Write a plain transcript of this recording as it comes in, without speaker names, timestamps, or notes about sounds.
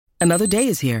Another day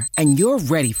is here, and you're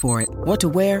ready for it. What to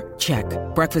wear? Check.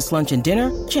 Breakfast, lunch, and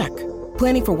dinner? Check.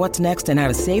 Planning for what's next and how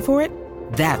to save for it?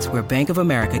 That's where Bank of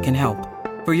America can help.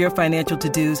 For your financial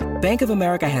to-dos, Bank of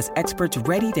America has experts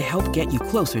ready to help get you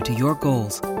closer to your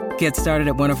goals. Get started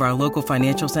at one of our local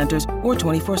financial centers or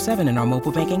 24/7 in our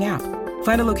mobile banking app.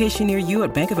 Find a location near you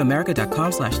at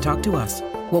bankofamerica.com/talktous.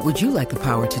 What would you like the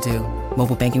power to do?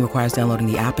 Mobile banking requires downloading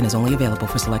the app and is only available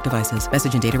for select devices.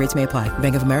 Message and data rates may apply.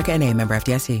 Bank of America N.A., member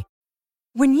FDIC.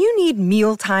 When you need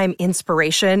mealtime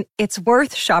inspiration, it's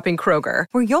worth shopping Kroger,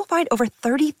 where you'll find over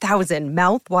 30,000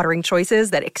 mouth-watering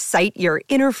choices that excite your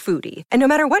inner foodie. And no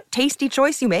matter what tasty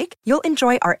choice you make, you'll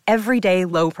enjoy our everyday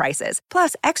low prices,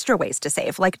 plus extra ways to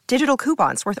save, like digital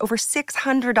coupons worth over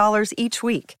 $600 each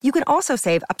week. You can also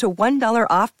save up to $1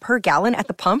 off per gallon at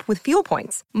the pump with fuel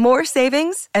points. More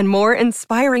savings and more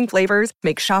inspiring flavors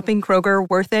make shopping Kroger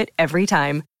worth it every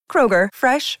time. Kroger,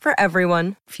 fresh for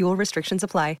everyone. Fuel restrictions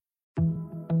apply.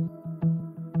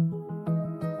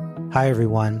 Hi,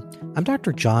 everyone. I'm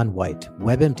Dr. John White,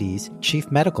 WebMD's Chief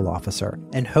Medical Officer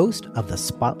and host of the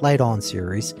Spotlight On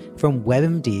series from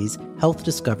WebMD's Health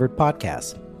Discovered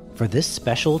podcast. For this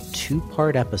special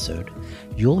two-part episode,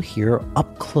 you'll hear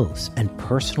up-close and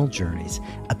personal journeys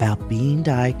about being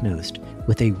diagnosed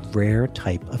with a rare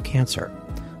type of cancer,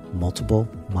 multiple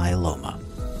myeloma.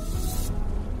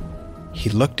 He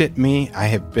looked at me. I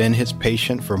have been his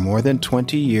patient for more than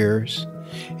 20 years.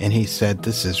 And he said,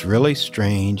 "This is really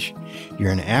strange.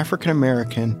 You're an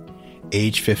African-American,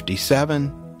 age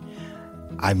 57.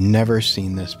 I've never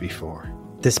seen this before."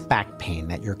 This back pain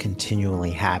that you're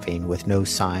continually having with no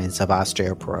signs of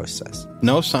osteoporosis.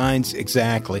 No signs,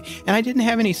 exactly. And I didn't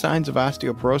have any signs of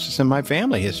osteoporosis in my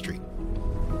family history.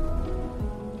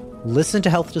 Listen to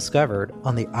Health Discovered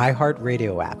on the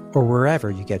iHeartRadio app or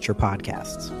wherever you get your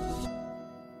podcasts.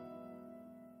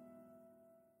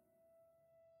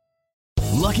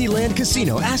 Lucky Land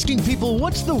Casino, asking people,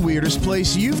 what's the weirdest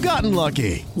place you've gotten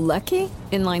lucky? Lucky?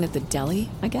 In line at the deli,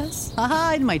 I guess?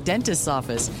 Aha, in my dentist's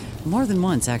office. More than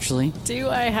once, actually. Do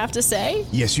I have to say?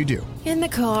 Yes, you do. In the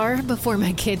car before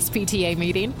my kids' PTA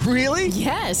meeting. Really?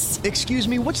 Yes. Excuse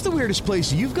me, what's the weirdest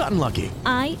place you've gotten lucky?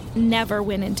 I never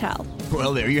win and tell.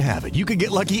 Well, there you have it. You can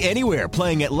get lucky anywhere,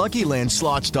 playing at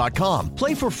LuckyLandSlots.com.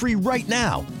 Play for free right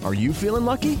now. Are you feeling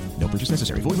lucky? No purchase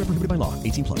necessary. Void where prohibited by law.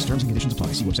 18 plus. Terms and conditions apply.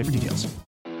 See website for details.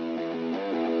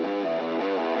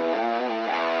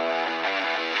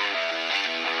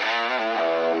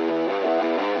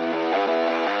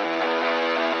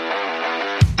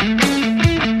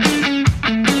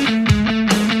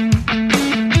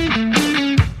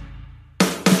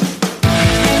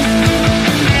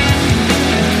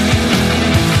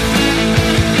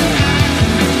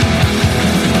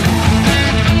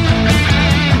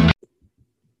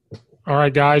 All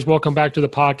right, guys, welcome back to the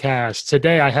podcast.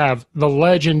 Today I have the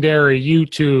legendary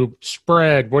YouTube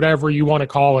spread, whatever you want to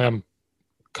call him,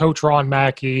 Coach Ron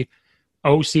Mckie,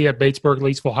 OC at Batesburg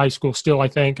Leesville High School still, I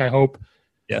think, I hope.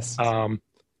 Yes.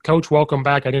 Coach, welcome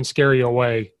back. I didn't scare you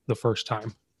away the first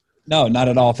time. No, not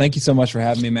at all. Thank you so much for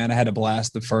having me, man. I had a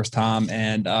blast the first time,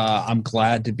 and I'm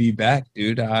glad to be back,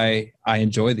 dude. I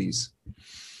enjoy these.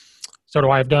 So do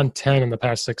I. I've done 10 in the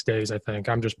past 6 days, I think.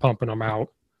 I'm just pumping them out.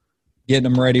 Getting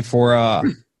them ready for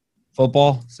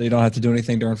football, so you don't have to do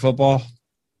anything during football.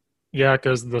 Yeah,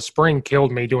 because the spring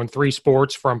killed me. Doing 3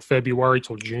 sports from February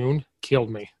till June killed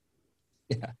me.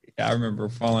 Yeah, I remember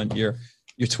following your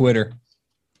Twitter,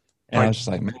 and I was just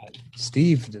like, man,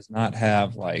 Steve does not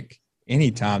have like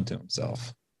any time to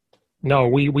himself. No,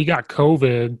 we got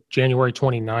COVID January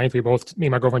 29th. Me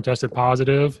and my girlfriend tested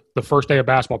positive the first day of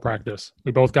basketball practice.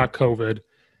 We both got COVID.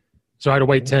 So I had to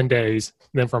wait 10 days.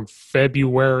 Then from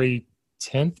February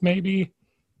 10th maybe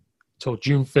till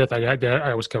June 5th,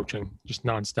 I was coaching just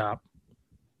nonstop.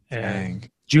 And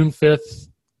Dang. June June 5th,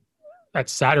 that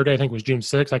Saturday, I think was June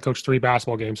 6th, I coached 3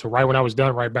 basketball games. So right when I was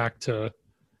done, right back to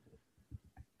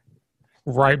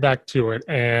it.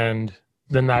 And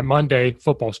then that Monday,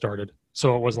 football started.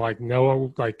 So it was like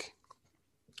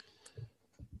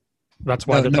that's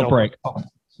why no break.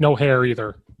 No hair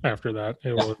either after that.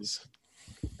 It was.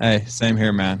 Hey, same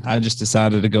here, man. I just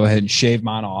decided to go ahead and shave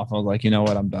mine off. I was like, you know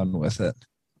what? I'm done with it.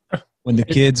 When the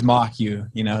kids mock you,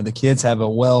 the kids have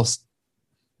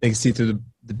they can see through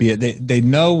the beard. They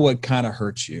know what kind of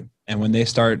hurts you. And when they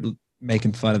start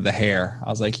making fun of the hair, I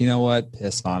was like, you know what?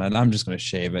 Piss on it. I'm just going to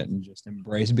shave it and just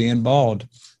embrace being bald.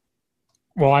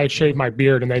 Well, I had shaved my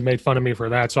beard, and they made fun of me for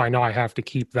that, so I know I have to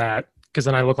keep that because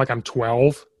then I look like I'm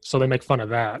 12, so they make fun of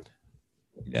that.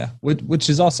 Yeah, which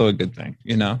is also a good thing,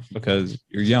 because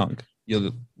you're young.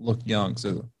 You look young,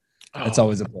 so that's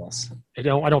always a plus. I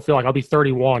don't feel like I'll be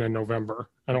 31 in November.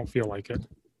 I don't feel like it.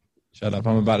 Shut up.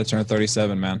 I'm about to turn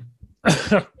 37, man.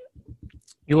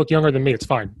 You look younger than me. It's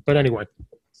fine. But anyway.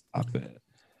 Stop it.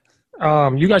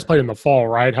 You guys played in the fall,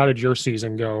 right? How did your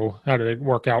season go? How did it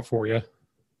work out for you?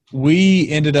 We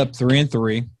ended up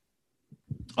 3-3.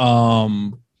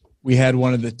 We had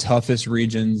one of the toughest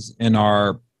regions in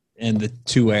the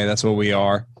 2A. That's what we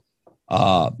are.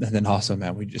 And then also,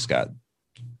 man, we just got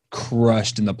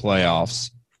crushed in the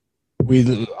playoffs.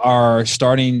 Our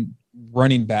starting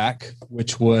running back,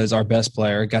 which was our best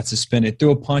player, got suspended,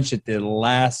 threw a punch at the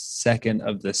last second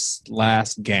of this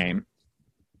last game,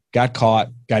 got caught,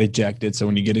 got ejected. So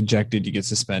when you get ejected, you get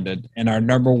suspended. And our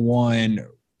number one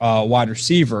wide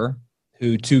receiver,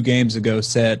 who 2 games ago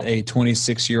set a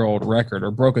 26-year-old record,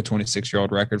 or broke a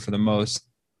 26-year-old record for the most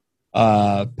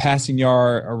passing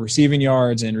yard or receiving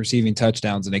yards and receiving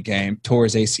touchdowns in a game, tore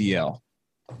his ACL.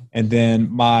 And then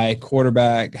my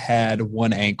quarterback had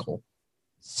one ankle.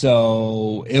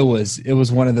 So it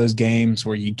was one of those games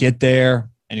where you get there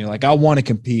and you're like, I want to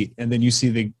compete. And then you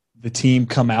see the team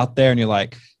come out there and you're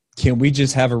like, can we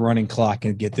just have a running clock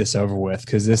and get this over with?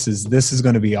 Because this is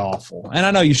going to be awful. And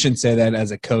I know you shouldn't say that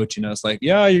as a coach. It's like,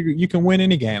 yeah, you can win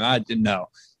any game. I didn't know.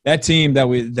 That team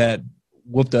that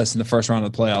whooped us in the first round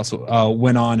of the playoffs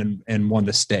went on and won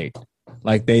the state.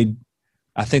 Like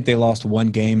I think they lost 1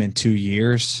 game in 2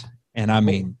 years. And I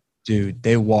mean, dude,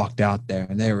 they walked out there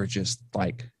and they were just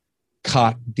like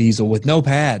cock diesel with no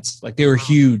pads. Like they were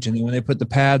huge. And then when they put the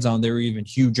pads on, they were even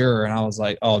huger. And I was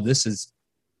like, oh, this is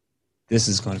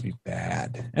going to be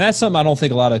bad. And that's something I don't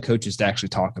think a lot of coaches actually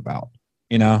talk about.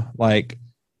 Like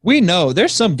we know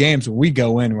there's some games where we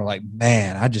go in and we're like,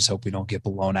 man, I just hope we don't get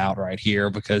blown out right here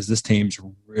because this team's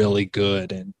really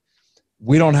good. And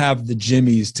we don't have the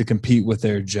Jimmies to compete with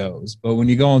their Joes. But when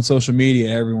you go on social media,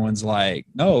 everyone's like,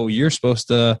 no, you're supposed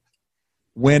to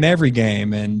win every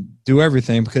game and do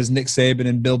everything because Nick Saban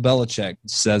and Bill Belichick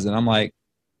says it. I'm like,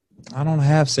 I don't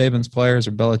have Saban's players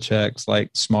or Belichick's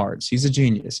like smarts. He's a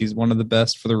genius. He's one of the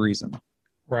best for the reason.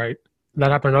 Right.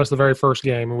 That happened to us the very first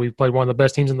game, and we played one of the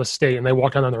best teams in the state, and they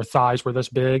walked down and their thighs were this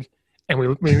big, and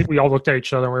we all looked at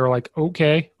each other, and we were like,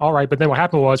 okay, all right. But then what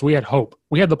happened was we had hope.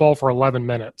 We had the ball for 11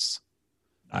 minutes.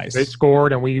 Nice. They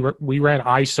scored, and we ran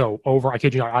ISO over. I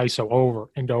kid you not, ISO over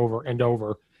and over and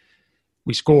over.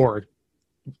 We scored.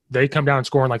 They come down and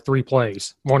score in like 3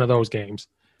 plays, one of those games.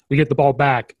 We get the ball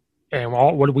back, and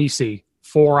what do we see?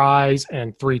 4 eyes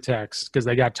and 3 texts because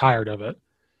they got tired of it.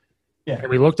 Yeah. And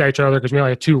we looked at each other because we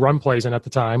only had 2 run plays in at the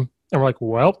time. And we're like,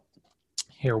 well,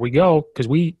 here we go. Because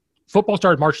football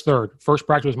started March 3rd. First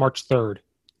practice was March 3rd.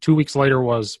 2 weeks later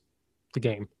was the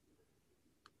game.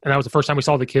 And that was the first time we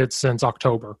saw the kids since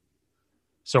October.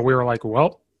 So we were like,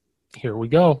 well, here we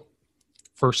go.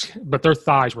 But their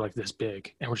thighs were like this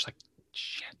big. And we're just like,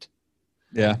 shit.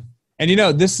 Yeah.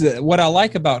 And this is what I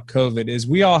like about COVID is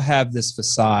we all have this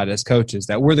facade as coaches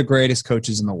that we're the greatest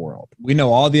coaches in the world. We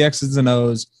know all the X's and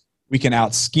O's. We can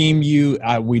out-scheme you.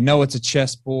 We know it's a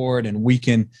chessboard, and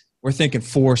we're thinking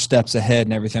 4 steps ahead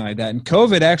and everything like that. And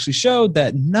COVID actually showed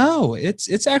that, no,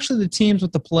 it's actually the teams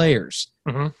with the players.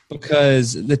 Mm-hmm.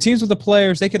 Because the teams with the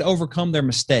players, they could overcome their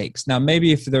mistakes. Now,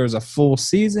 maybe if there was a full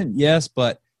season, yes,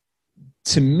 but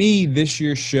to me, this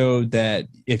year showed that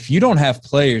if you don't have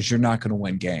players, you're not going to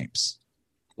win games,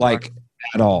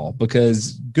 at all,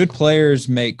 because good players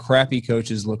make crappy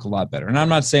coaches look a lot better. And I'm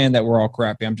not saying that we're all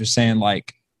crappy. I'm just saying,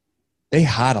 they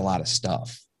hide a lot of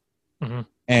stuff. Mm-hmm.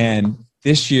 And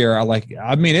this year,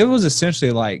 it was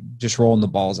essentially like just rolling the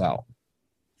balls out.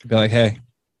 Be like, hey,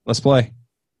 let's play.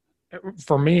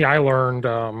 For me, I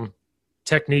learned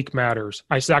technique matters.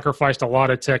 I sacrificed a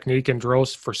lot of technique and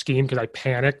drills for scheme because I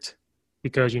panicked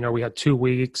because, we had 2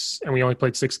 weeks and we only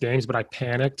played 6 games, but I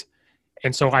panicked.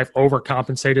 And so I've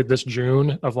overcompensated this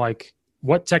June of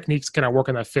what techniques can I work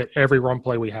on that fit every run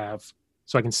play we have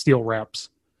so I can steal reps.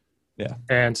 Yeah.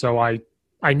 And so I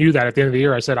knew that at the end of the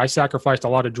year. I said, I sacrificed a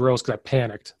lot of drills because I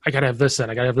panicked. I got to have this in.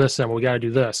 I got to have this in. Well, we got to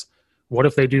do this. What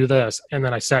if they do this? And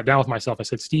then I sat down with myself. I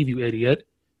said, Steve, you idiot.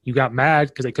 You got mad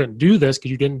because they couldn't do this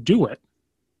because you didn't do it.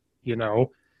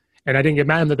 And I didn't get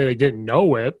mad that they didn't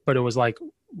know it, but it was like,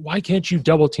 why can't you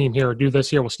double team here or do this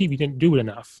here? Well, Steve, you didn't do it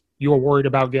enough. You were worried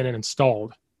about getting it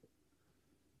installed.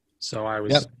 So I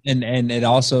was. Yep. And it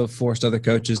also forced other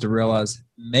coaches to realize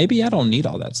maybe I don't need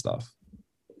all that stuff.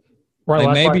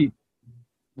 Right, maybe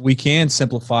we can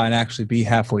simplify and actually be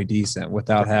halfway decent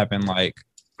without having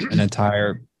an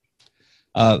entire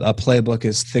a playbook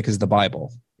as thick as the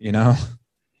Bible, Yeah,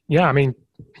 I mean,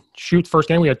 first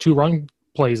game we had 2 run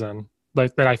plays in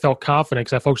that I felt confident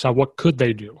because I focused on what could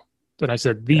they do. Then I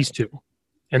said these 2,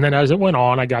 and then as it went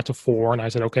on, I got to 4, and I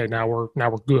said, okay, now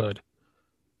we're good,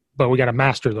 but we got to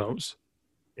master those.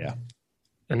 Yeah.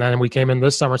 And then we came in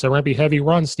this summer and said, we're going to be heavy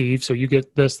run, Steve. So you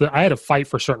get this. I had to fight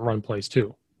for certain run plays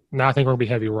too. Now I think we're going to be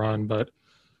heavy run, but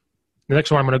the next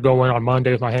one I'm going to go in on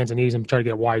Monday with my hands and knees and try to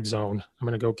get wide zone. I'm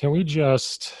going to go, can we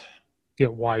just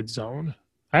get wide zone?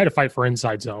 I had to fight for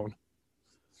inside zone.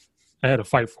 I had to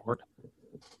fight for it.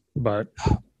 But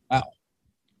wow.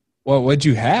 Well, what'd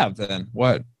you have then?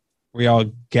 What? Were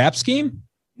y'all gap scheme?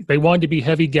 They wanted to be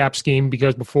heavy gap scheme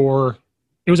because before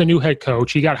it was a new head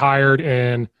coach. He got hired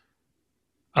in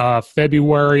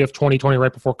February of 2020,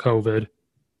 right before COVID.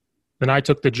 Then I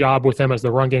took the job with him as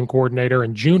the run game coordinator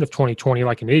in June of 2020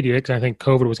 like an idiot because I think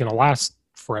COVID was going to last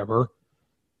forever.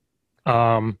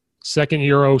 Second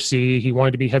year OC, he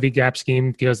wanted to be heavy gap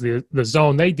scheme because the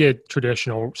zone, they did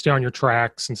traditional, stay on your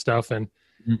tracks and stuff. And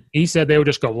he said they would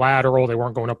just go lateral. They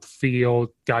weren't going up the field.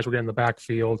 Guys were getting in the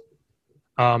backfield.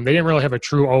 They didn't really have a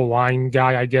true O-line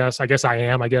guy, I guess. I guess I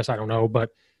am. I guess I don't know. But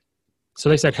so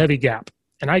they said heavy gap.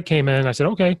 And I came in and I said,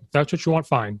 okay, that's what you want,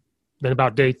 fine. Then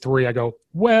about day 3, I go,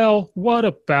 well, what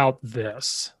about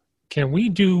this? Can we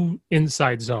do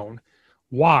inside zone?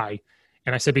 Why?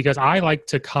 And I said, because I like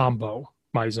to combo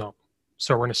my zone.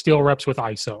 So we're going to steal reps with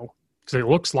ISO because it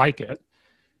looks like it.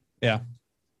 Yeah.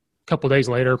 A couple of days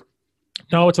later,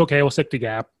 no, it's okay. We'll stick to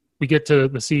gap. We get to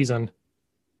the season.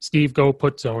 Steve, go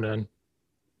put zone in.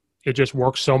 It just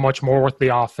works so much more with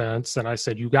the offense. And I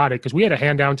said, you got it. Because we had a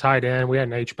hand down tight end. We had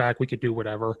an H-back. We could do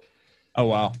whatever. Oh,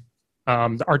 wow.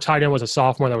 Our tight end was a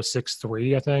sophomore that was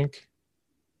 6'3", I think.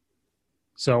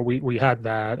 So we had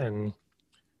that. And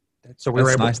so we were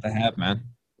able nice to have, man.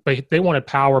 But they wanted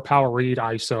power read,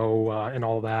 ISO, and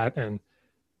all that. And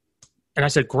I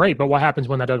said, great, but what happens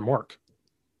when that doesn't work?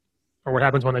 Or what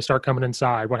happens when they start coming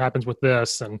inside? What happens with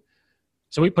this? And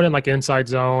so we put in like inside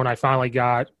zone. I finally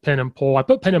got pin and pull. I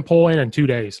put pin and pull in 2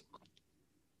 days.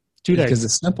 2 days. Because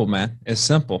it's simple, man. It's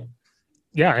simple.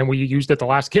 Yeah, and we used it the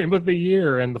last game of the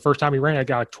year. And the first time we ran, I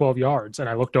got like 12 yards. And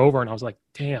I looked over and I was like,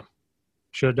 damn,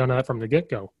 should have done that from the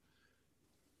get-go.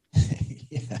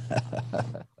 Yeah.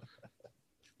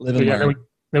 Then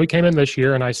we came in this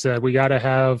year and I said, we got to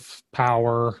have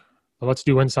power. But let's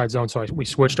do inside zone. So we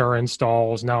switched our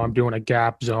installs. Now I'm doing a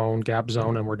gap zone,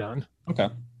 and we're done. Okay.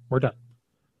 We're done.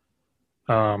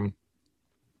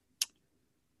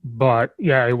 But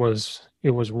yeah, it was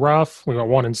rough. We went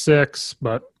 1-6,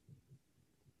 but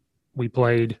we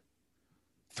played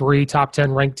 3 top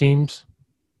 10 ranked teams.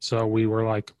 So we were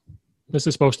like, this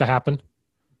is supposed to happen.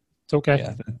 It's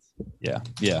okay. Yeah.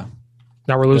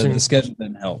 Now we're losing. The schedule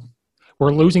didn't help.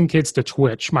 We're losing kids to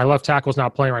Twitch. My left tackle's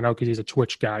not playing right now because he's a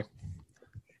Twitch guy.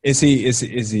 Is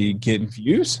he getting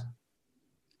views?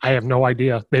 I have no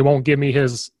idea. They won't give me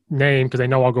his name because they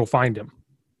know I'll go find him.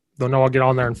 They'll know I'll get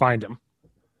on there and find him.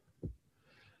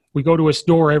 We go to his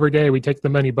door every day. We take the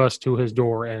minibus to his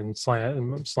door and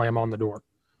slam on the door.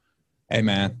 Hey,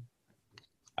 man.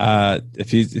 If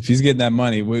he's getting that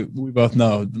money, we both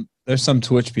know there's some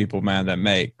Twitch people, man, that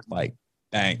make like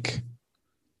bank.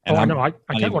 And I know. I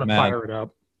kind of want to fire it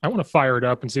up. I want to fire it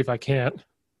up and see if I can't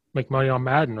make money on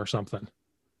Madden or something.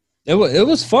 It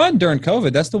was fun during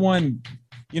COVID. That's the one,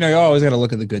 you always got to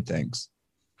look at the good things.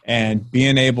 And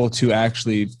being able to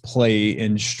actually play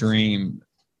and stream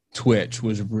Twitch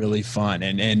was really fun.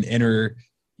 And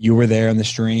you were there on the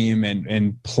stream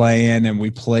and playing, and we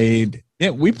played.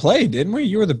 Yeah, we played, didn't we?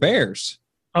 You were the Bears.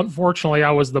 Unfortunately,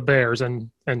 I was the Bears,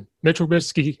 and Mitch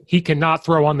Trubisky, he cannot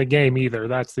throw on the game either.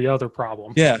 That's the other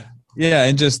problem. Yeah,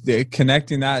 and just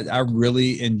connecting that, I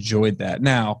really enjoyed that.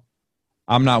 Now,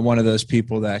 I'm not one of those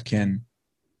people that can,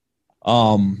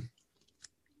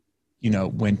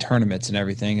 win tournaments and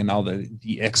everything and all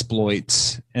the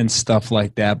exploits and stuff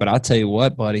like that. But I'll tell you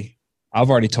what, buddy, I've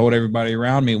already told everybody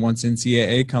around me once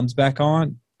NCAA comes back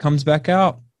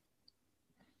out,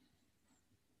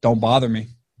 don't bother me.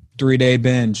 3-day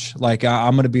binge. Like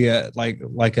I'm going to be a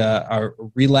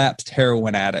relapsed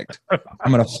heroin addict.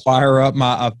 I'm going to fire up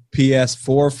my PS4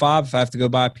 or 5 if I have to go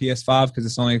buy a PS5 because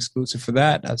it's only exclusive for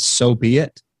that. So be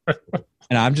it.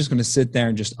 And I'm just going to sit there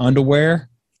and just underwear,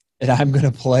 and I'm going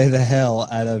to play the hell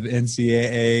out of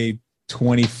NCAA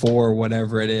 24,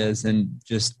 whatever it is, and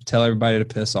just tell everybody to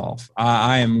piss off.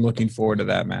 I am looking forward to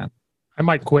that, man. I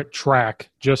might quit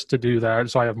track just to do that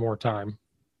so I have more time.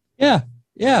 Yeah.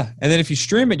 And then if you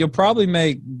stream it, you'll probably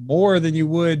make more than you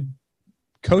would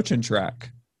coaching track.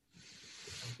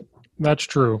 That's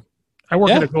true. I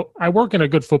work in a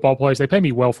good football place. They pay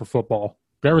me well for football,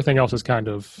 but everything else is kind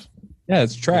of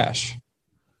it's trash.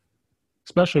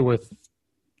 Especially with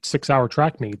 6-hour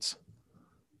track meets.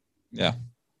 Yeah.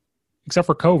 Except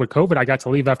for COVID. COVID, I got to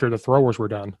leave after the throwers were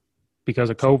done. Because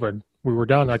of COVID, we were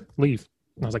done. I leave.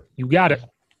 And I was like, you got it.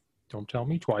 Don't tell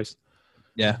me twice.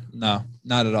 Yeah, no,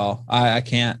 not at all. I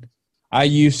can't. I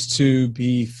used to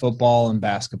be football and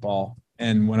basketball,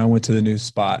 and when I went to the new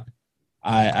spot,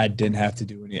 I didn't have to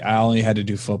do any. I only had to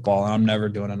do football, and I'm never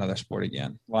doing another sport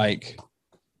again. Like,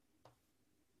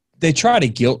 they try to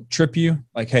guilt trip you,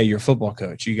 like, hey, you're a football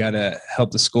coach. You got to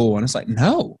help the school. And it's like,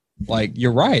 no, like,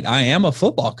 you're right. I am a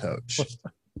football coach.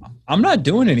 I'm not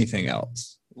doing anything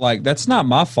else. Like, that's not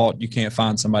my fault you can't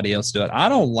find somebody else to do it. I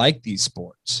don't like these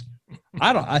sports.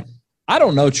 I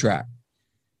don't know track.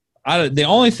 The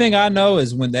only thing I know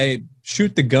is when they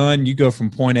shoot the gun, you go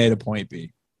from point A to point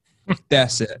B.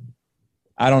 That's it.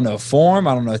 I don't know form.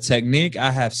 I don't know technique.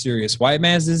 I have serious white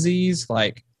man's disease.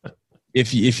 Like,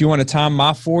 if you want to time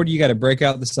my 40, you got to break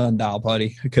out the sundial,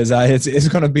 buddy, because it's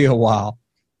going to be a while.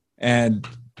 And,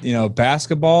 you know,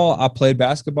 basketball, I played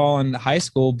basketball in high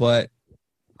school, but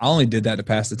I only did that to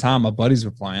pass the time. My buddies were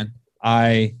playing.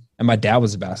 And my dad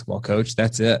was a basketball coach.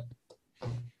 That's it.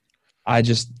 I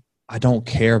don't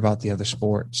care about the other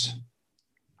sports.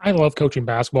 I love coaching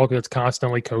basketball because it's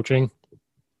constantly coaching,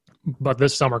 but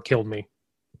this summer killed me.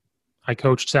 I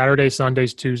coached Saturdays,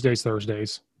 Sundays, Tuesdays,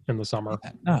 Thursdays in the summer.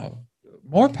 No,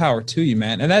 more power to you,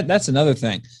 man. And that's another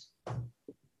thing.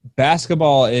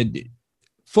 Basketball,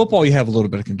 football, you have a little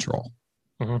bit of control.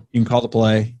 Mm-hmm. You can call the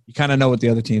play. You kind of know what the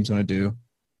other team's going to do.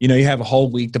 You know, you have a whole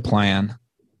week to plan.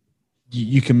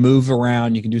 You can move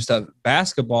around. You can do stuff.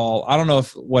 Basketball, I don't know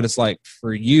what it's like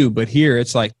for you, but here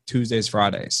it's like Tuesdays,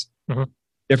 Fridays. Mm-hmm.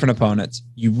 Different opponents.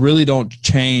 You really don't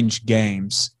change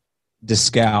games to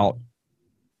scout.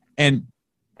 And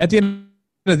at the end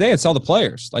of the day, it's all the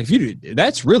players. Like,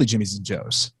 that's really Jimmy's and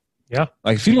Joe's. Yeah.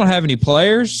 Like, if you don't have any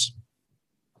players,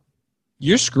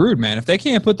 you're screwed, man. If they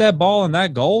can't put that ball in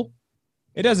that goal,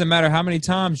 it doesn't matter how many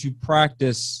times you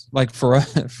practice. Like, for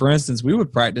instance, we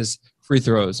would practice free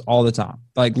throws all the time.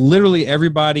 Like, literally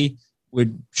everybody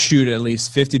would shoot at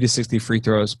least 50 to 60 free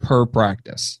throws per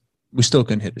practice. We still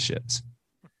couldn't hit the shits.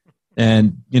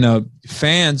 And, you know,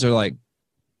 fans are like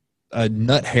a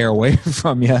nut hair away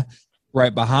from you,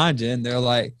 right behind you. And they're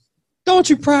like, don't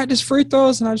you practice free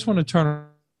throws? And I just want to turn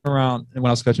around and when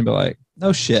I was coaching, be like,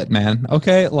 no shit, man.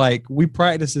 Okay. Like, we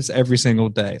practice this every single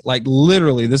day. Like,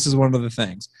 literally, this is one of the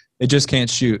things. They just can't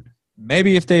shoot.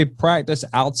 Maybe if they practice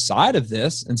outside of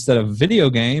this instead of video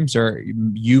games or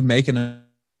you making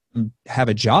have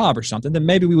a job or something, then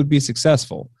maybe we would be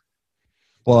successful.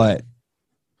 But,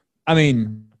 I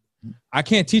mean, I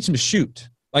can't teach them to shoot.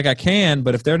 Like, I can,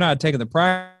 but if they're not taking the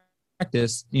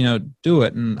practice, you know, do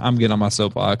it. And I'm getting on my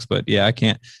soapbox, but yeah, I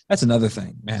can't. That's another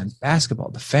thing, man. Basketball,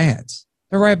 the fans,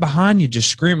 they're right behind you, just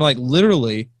screaming. Like,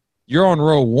 literally, you're on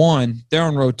row 1, they're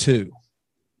on row 2,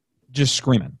 just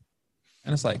screaming.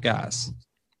 And it's like, guys,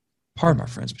 pardon my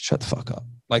friends, but shut the fuck up.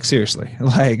 Like, seriously,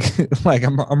 like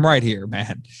I'm right here,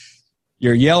 man.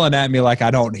 You're yelling at me like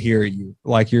I don't hear you.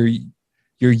 Like, you're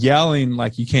yelling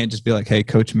like you can't just be like, hey,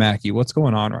 Coach Mckie, what's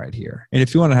going on right here? And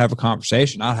if you want to have a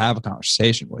conversation, I'll have a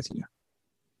conversation with you.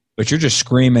 But you're just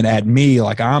screaming at me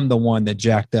like I'm the one that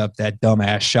jacked up that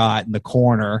dumbass shot in the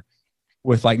corner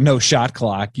with, like, no shot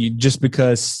clock just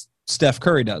because Steph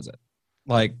Curry does it.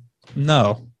 Like,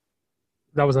 no.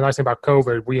 That was the nice thing about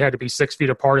COVID. We had to be 6 feet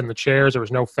apart in the chairs. There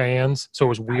was no fans. So it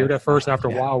was weird at first. After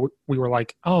a while, we were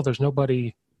like, oh, there's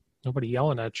nobody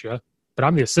yelling at you. But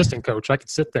I'm the assistant coach. I could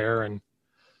sit there and,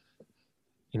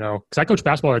 you know, because I coach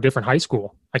basketball at a different high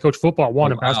school. I coach football at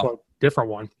one and basketball at a different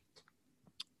one.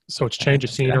 So it's change of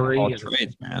scenery. All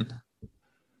trades, man.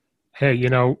 Hey, you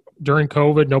know, during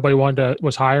COVID, nobody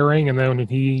was hiring. And then when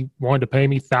he wanted to pay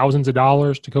me thousands of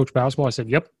dollars to coach basketball, I said,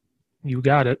 yep, you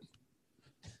got it.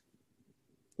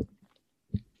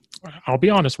 I'll be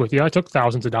honest with you. I took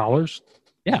thousands of dollars.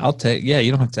 Yeah, I'll take. Yeah,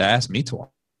 you don't have to ask me twice.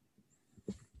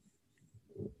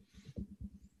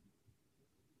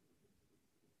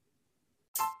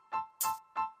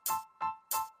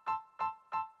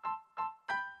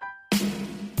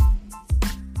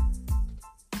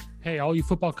 Hey, all you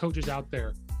football coaches out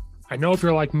there, I know if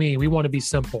you're like me, we want to be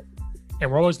simple. And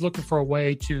we're always looking for a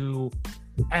way to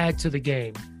add to the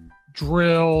game.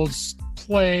 Drills,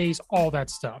 plays, all that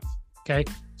stuff. Okay?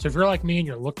 So if you're like me and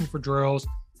you're looking for drills,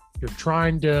 you're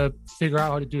trying to figure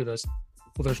out how to do this,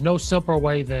 well, there's no simpler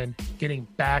way than getting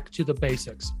back to the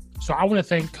basics. So I want to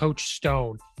thank Coach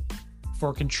Stone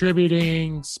for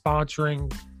contributing,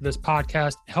 sponsoring this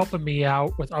podcast, helping me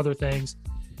out with other things.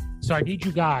 So I need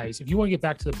you guys, if you want to get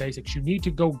back to the basics, you need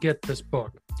to go get this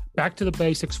book, Back to the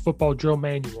Basics Football Drill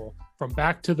Manual, from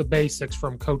Back to the Basics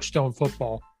from Coach Stone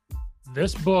Football.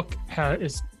 This book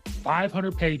is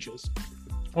 500 pages,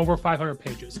 over 500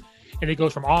 pages. And it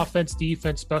goes from offense,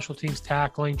 defense, special teams,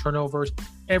 tackling, turnovers.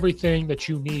 Everything that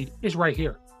you need is right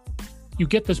here. you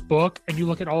get this book and you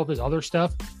look at all of his other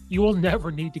stuff, you will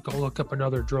never need to go look up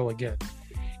another drill again.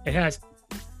 It has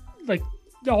like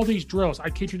all these drills. I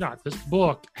kid you not. This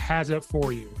book has it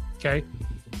for you. Okay.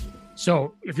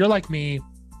 So if you're like me,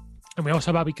 and we always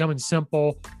talk about becoming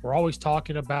simple, we're always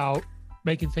talking about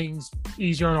making things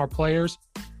easier on our players.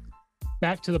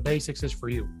 Back to the basics is for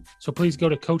you. So please go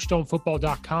to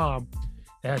CoachStoneFootball.com.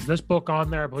 It has this book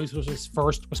on there. I believe this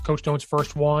was Coach Stone's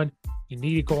first one. You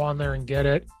need to go on there and get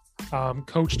it.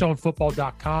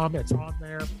 CoachStoneFootball.com. It's on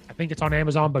there. I think it's on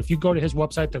Amazon, but if you go to his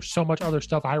website, there's so much other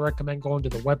stuff. I recommend going to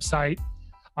the website.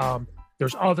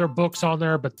 There's other books on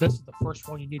there, but this is the first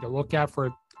one you need to look at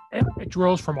for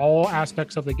drills from all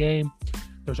aspects of the game.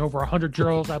 There's over 100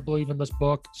 drills, I believe, in this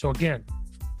book. So again,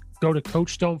 go to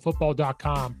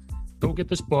CoachStoneFootball.com. Go get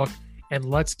this book, and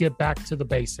let's get back to the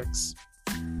basics.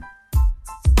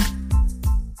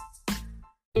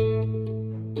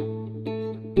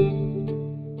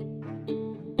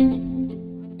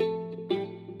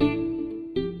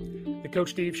 The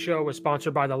Coach Steve Show is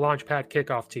sponsored by the Launchpad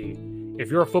Kickoff Tee. If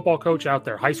you're a football coach out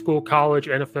there, high school, college,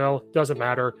 NFL, doesn't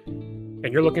matter,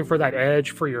 and you're looking for that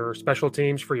edge for your special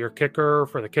teams, for your kicker,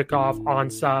 for the kickoff,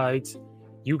 onsides,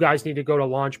 you guys need to go to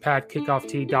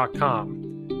launchpadkickoff.com.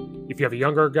 If you have a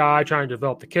younger guy trying to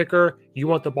develop the kicker, you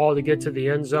want the ball to get to the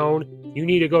end zone, you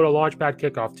need to go to Launchpad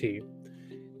Kickoff Tee.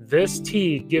 This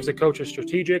tee gives a coach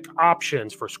strategic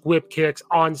options for squib kicks,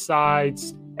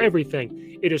 onsides,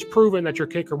 everything. It is proven that your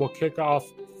kicker will kick off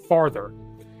farther.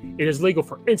 It is legal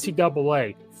for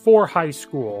NCAA, for high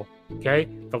school. Okay,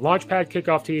 the Launchpad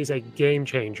Kickoff Tee is a game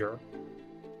changer.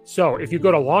 So if you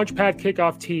go to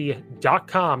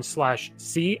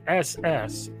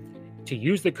launchpadkickoff.com/CSS to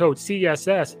use the code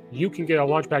CSS, you can get a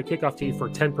Launchpad Kickoff Tee for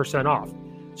 10% off.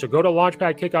 So go to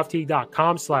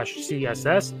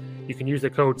launchpadkickoff.com/CSS. You can use the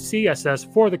code CSS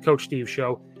for the Coach Steve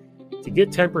Show to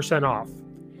get 10% off.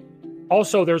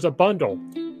 Also, there's a bundle.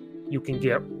 You can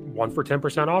get one for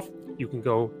 10% off. You can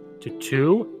go to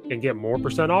 2 and get more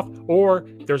 % off, or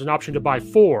there's an option to buy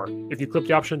 4. If you click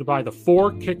the option to buy the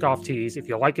 4 kickoff tees, if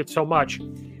you like it so much,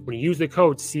 when you use the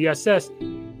code CSS,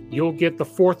 you'll get the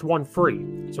 4th one free.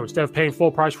 So instead of paying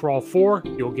full price for all 4,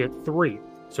 you'll get 3.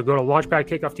 So go to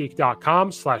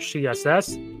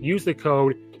launchpadkickoff.com/CSS, use the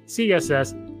code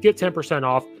CSS, get 10%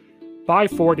 off, buy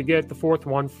 4 to get the 4th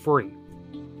one free.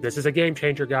 This is a game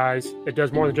changer, guys. It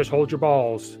does more than just hold your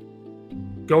balls.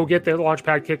 Go get the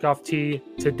Launchpad Kickoff Tee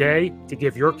today to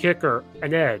give your kicker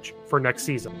an edge for next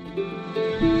season.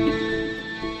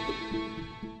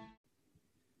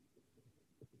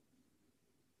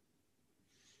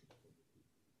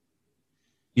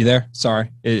 You there?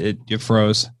 Sorry, it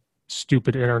froze.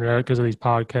 Stupid internet because of these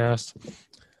podcasts.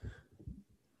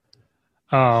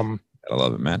 I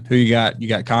love it, man. Who you got? You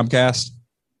got Comcast?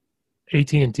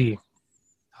 AT&T.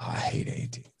 Oh, I hate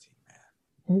AT&T, man.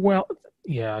 Well,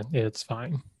 yeah, it's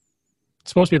fine. It's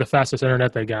supposed to be the fastest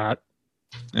internet they got.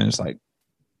 And it's like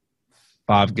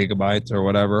 5 gigabytes or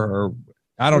whatever. Or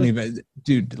I don't even,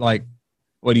 dude, like,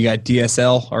 what do you got,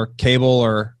 DSL or cable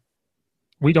or?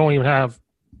 We don't even have,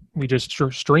 we just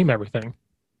stream everything.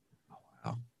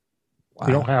 Wow.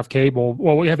 We don't have cable.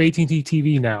 Well, we have AT&T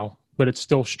TV now, but it's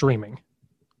still streaming.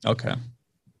 Okay.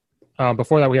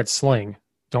 Before that, we had Sling.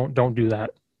 Don't do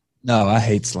that. No, I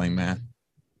hate Sling, man.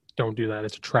 Don't do that.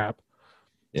 It's a trap.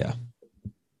 Yeah.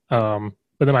 But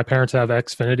then my parents have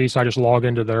Xfinity, so I just log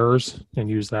into theirs and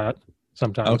use that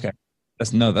sometimes. Okay. That's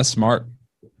smart.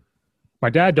 My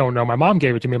dad don't know. My mom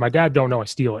gave it to me. My dad don't know I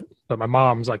steal it. But my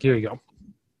mom's like, here you go.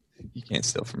 You can't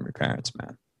steal from your parents,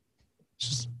 man.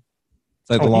 It's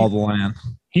like the law of the land.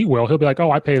 He will. He'll be like,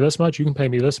 oh, I pay this much. You can pay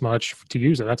me this much to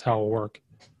use it. That's how it'll work.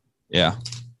 Yeah.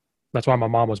 That's why my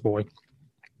mom was boy.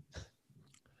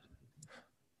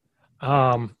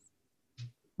 We'll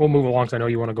move along because I know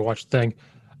you want to go watch the thing.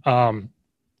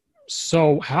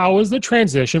 So how is the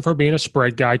transition from being a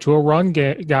spread guy to a run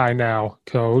guy now,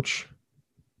 Coach?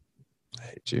 I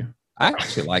hate you. I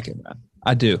actually like it, man.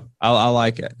 I do. I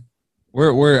like it.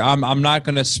 I'm not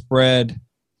going to spread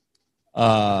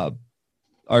or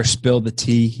spill the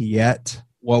tea yet.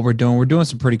 What we're doing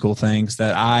some pretty cool things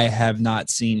that I have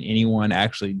not seen anyone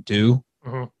actually do.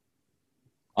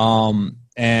 Mm-hmm.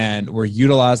 And we're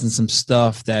utilizing some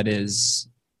stuff that is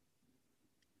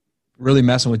really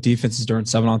messing with defenses during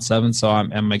 7-on-7. So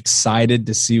I'm excited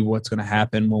to see what's going to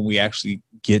happen when we actually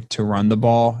get to run the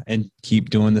ball and keep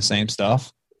doing the same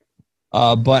stuff.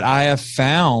 But I have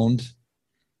found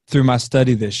through my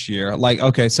study this year, like,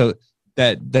 okay, so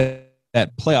that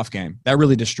playoff game, that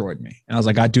really destroyed me. And I was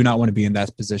like, I do not want to be in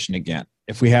that position again.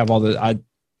 If we have all the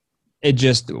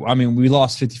we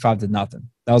lost 55-0.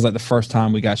 That was like the first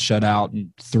time we got shut out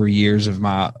in 3 years of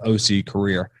my OC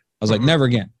career. I was like, never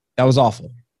again. That was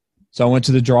awful. So I went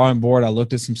to the drawing board. I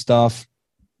looked at some stuff,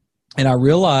 and I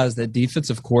realized that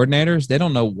defensive coordinators, they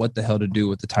don't know what the hell to do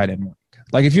with the tight end work.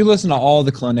 Like if you listen to all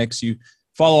the clinics, you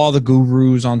follow all the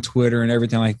gurus on Twitter and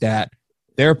everything like that,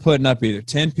 they're putting up either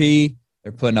 10P,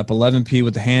 they're putting up 11P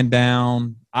with the hand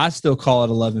down. I still call it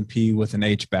 11P with an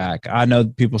H back. I know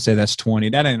people say that's 20.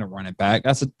 That ain't a running back.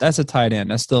 That's a tight end.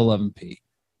 That's still 11P.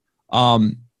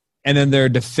 And then they're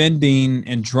defending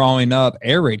and drawing up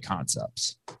air raid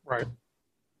concepts. Right.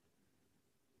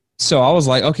 So I was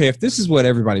like, okay, if this is what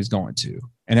everybody's going to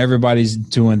and everybody's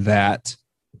doing that,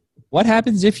 what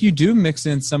happens if you do mix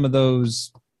in some of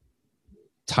those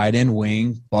tight end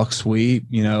wing, buck sweep,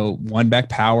 one back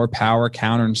power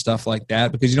counter and stuff like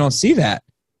that, because you don't see that.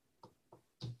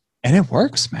 And it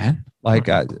works, man. Like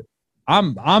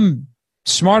I'm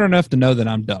smart enough to know that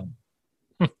I'm dumb.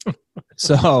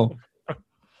 So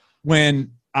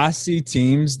when I see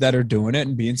teams that are doing it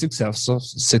and being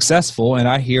successful, and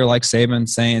I hear like Saban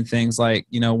saying things like,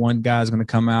 one guy's going to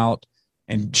come out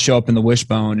and show up in the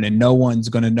wishbone and no one's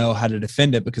going to know how to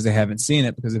defend it because they haven't seen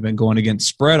it because they've been going against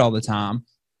spread all the time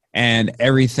and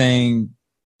everything.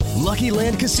 Lucky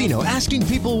Land Casino, asking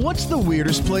people, what's the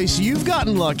weirdest place you've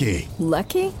gotten lucky?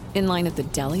 Lucky? In line at the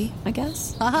deli, I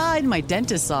guess? Aha, in my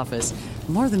dentist's office.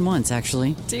 More than once,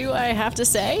 actually. Do I have to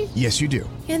say? Yes, you do.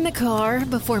 In the car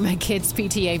before my kids'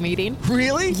 PTA meeting.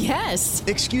 Really? Yes.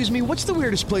 Excuse me, what's the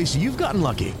weirdest place you've gotten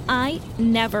lucky? I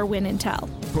never win and tell.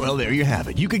 Well, there you have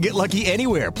it. You can get lucky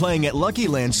anywhere, playing at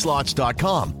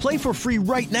LuckyLandSlots.com. Play for free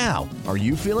right now. Are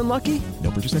you feeling lucky?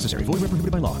 No purchase necessary. Void where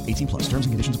prohibited by law. 18+. Terms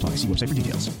and conditions apply. See website for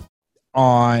details.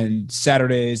 On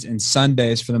Saturdays and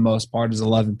Sundays, for the most part, is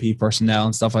 11P personnel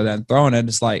and stuff like that. And throwing it,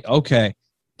 it's like, okay,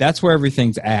 that's where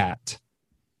everything's at.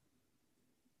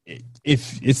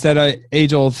 If it's that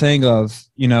age-old thing of,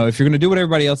 if you're going to do what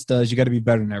everybody else does, you got to be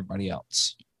better than everybody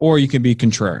else. Or you can be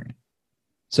contrarian.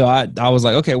 So I was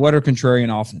like, okay, what are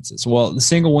contrarian offenses? Well, the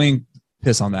single wing,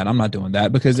 piss on that. I'm not doing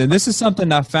that because this is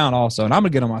something I found also, and I'm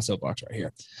going to get on my soapbox right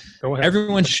here. Go ahead.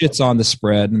 Everyone shits on the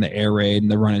spread and the air raid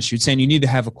and the run and shoot, saying you need to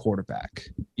have a quarterback.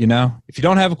 If you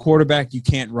don't have a quarterback, you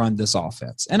can't run this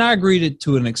offense. And I agreed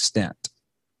to an extent.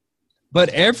 But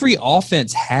every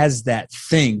offense has that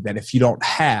thing that if you don't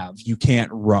have, you can't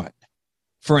run.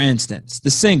 For instance, the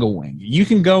single wing. You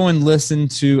can go and listen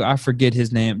to, I forget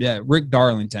his name, Rick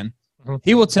Darlington.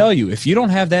 He will tell you, if you don't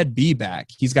have that B back,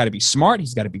 he's got to be smart,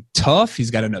 he's got to be tough,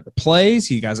 he's got to know the plays,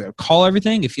 he's got to call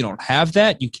everything. If you don't have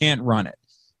that, you can't run it.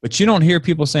 But you don't hear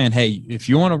people saying, hey, if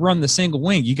you want to run the single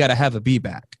wing, you got to have a B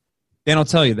back. They don't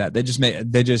tell you that. They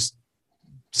just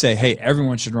say, hey,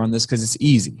 everyone should run this because it's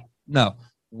easy. No.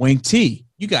 Wing T,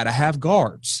 you got to have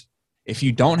guards. If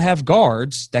you don't have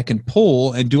guards that can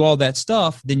pull and do all that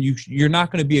stuff, then you're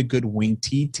not going to be a good wing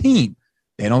T team.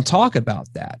 They don't talk about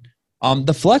that.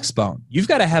 The flex bone, you've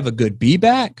got to have a good B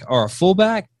back or a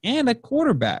fullback and a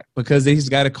quarterback because he's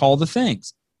got to call the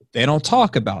things. They don't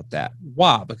talk about that.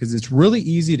 Why? Because it's really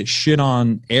easy to shit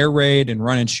on air raid and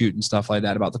run and shoot and stuff like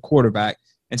that about the quarterback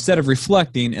instead of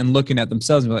reflecting and looking at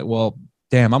themselves and be like, well,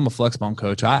 damn, I'm a flex bone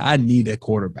coach. I need a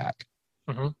quarterback.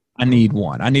 Mm-hmm. I need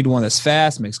one. I need one that's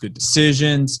fast, makes good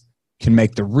decisions, can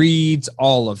make the reads,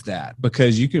 all of that.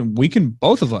 Because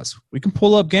both of us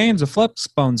pull up games of flex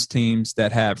bones teams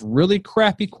that have really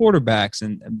crappy quarterbacks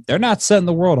and they're not setting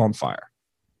the world on fire.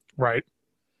 Right.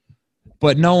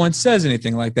 But no one says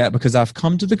anything like that because I've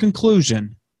come to the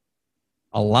conclusion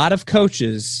a lot of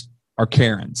coaches are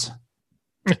Karens.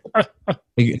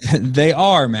 They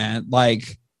are, man.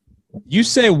 Like, you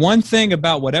say one thing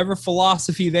about whatever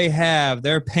philosophy they have,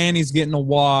 their panties getting a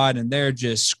wad and they're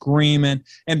just screaming.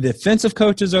 And defensive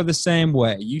coaches are the same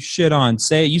way. You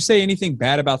say anything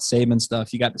bad about Saban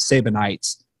stuff, you got the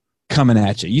Sabanites coming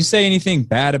at you. You say anything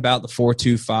bad about the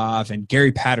 4-2-5 and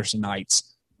Gary Pattersonites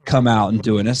come out and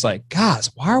do it. And it's like, guys,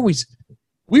 why are we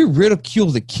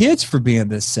ridicule the kids for being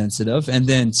this sensitive, and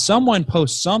then someone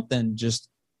posts something just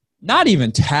not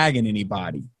even tagging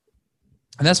anybody.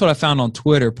 And that's what I found on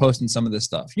Twitter, posting some of this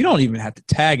stuff. You don't even have to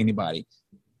tag anybody,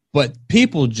 but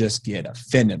people just get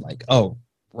offended. Like, oh,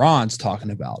 Ron's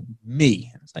talking about me.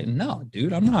 And it's like, no,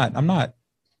 dude, I'm not.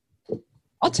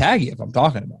 I'll tag you if I'm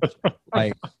talking about you.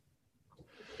 Like,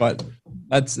 but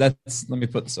that's. Let me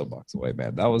put the soapbox away,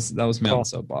 man. That was me on the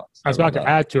soapbox. I was about to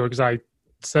add to it because I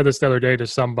said this the other day to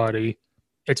somebody.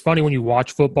 It's funny when you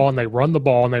watch football and they run the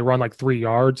ball and they run like 3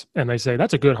 yards and they say,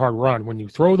 that's a good hard run. When you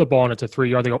throw the ball and it's a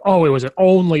 3 yard, they go, oh, it was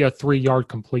only a 3 yard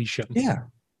completion. Yeah.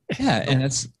 Yeah. And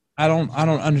I don't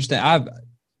understand.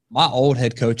 My old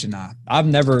head coach and I've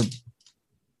never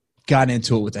got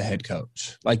into it with the head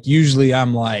coach. Like usually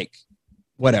I'm like,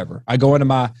 whatever. I go into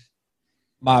my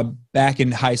back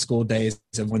in high school days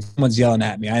of when someone's yelling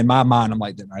at me. In my mind, I'm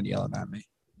like, they're not yelling at me.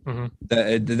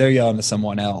 Mm-hmm. They're yelling to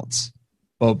someone else.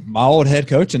 But my old head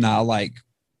coach and I, like,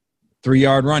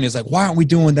 3-yard run. He's like, why aren't we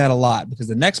doing that a lot? Because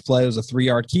the next play was a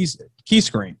 3-yard key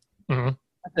screen. Mm-hmm.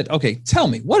 I said, okay, tell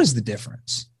me, what is the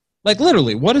difference? Like,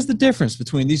 literally, what is the difference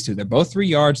between these two? They're both 3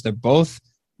 yards. They're both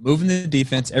moving the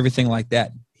defense, everything like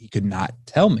that. He could not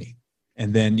tell me.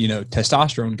 And then,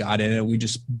 testosterone got in it. We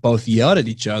just both yelled at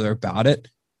each other about it.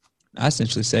 I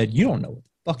essentially said, you don't know what the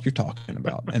fuck you're talking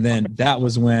about. And then that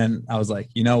was when I was like,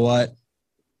 you know what?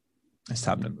 It's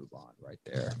time to move on right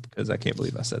there, because I can't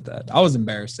believe I said that. I was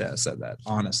embarrassed that I said that,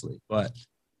 honestly. But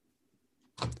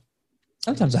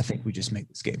sometimes I think we just make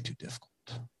this game too difficult.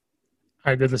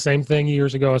 I did the same thing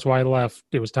years ago. That's why I left.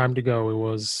 It was time to go. It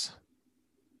was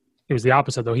the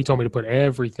opposite, though. He told me to put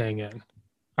everything in.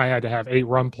 I had to have 8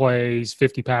 run plays,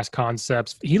 50 pass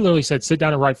concepts. He literally said, sit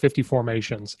down and write 50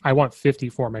 formations. I want 50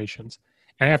 formations.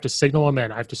 And I have to signal them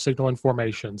in. I have to signal in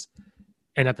formations.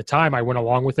 And at the time, I went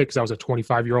along with it because I was a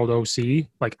 25-year-old OC.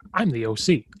 Like, I'm the OC.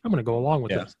 I'm going to go along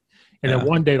with this. And then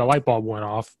one day the light bulb went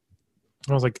off.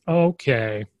 And I was like,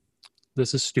 okay,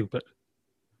 this is stupid.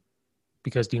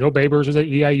 Because Dino Babers was at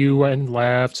EIU and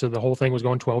left, so the whole thing was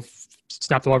going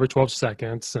snap the ball every 12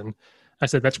 seconds. And I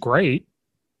said, that's great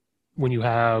when you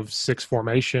have 6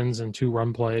 formations and 2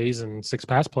 run plays and 6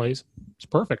 pass plays. It's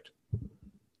perfect.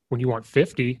 When you want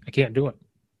 50, I can't do it.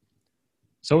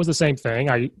 So it was the same thing.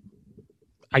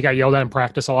 I got yelled at in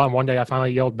practice a lot, and one day I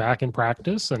finally yelled back in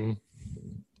practice, and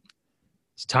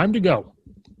it's time to go.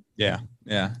 Yeah.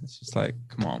 It's just like,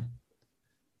 come on.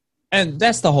 And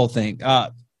that's the whole thing.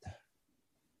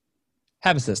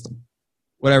 Have a system,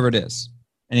 whatever it is.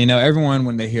 And, everyone,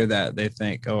 when they hear that, they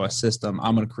think, oh, a system,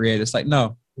 I'm going to create it. It's like,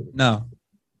 no.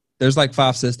 There's like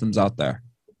 5 systems out there.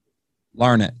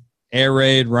 Learn it. Air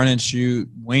raid, run and shoot,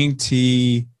 wing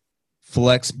tee,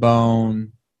 flex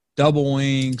bone, double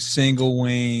wing, single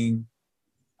wing.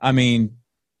 I mean,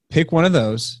 pick one of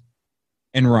those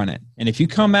and run it. And if you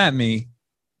come at me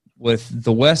with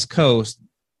the West Coast,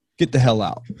 get the hell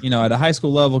out. At a high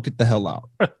school level, get the hell out.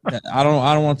 I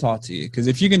don't want to talk to you, because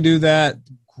if you can do that,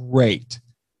 great.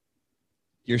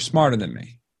 You're smarter than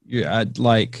me. I'd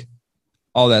like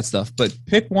all that stuff. But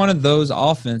pick one of those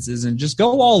offenses and just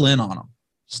go all in on them.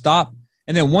 Stop.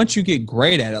 And then once you get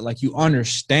great at it, like you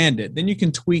understand it, then you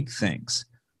can tweak things.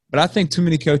 But I think too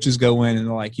many coaches go in and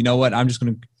they're like, you know what? I'm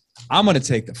going to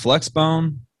take the flex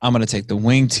bone. I'm going to take the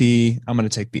wing tee. I'm going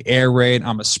to take the air raid.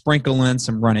 I'm going to sprinkle in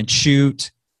some run and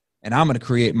shoot. And I'm going to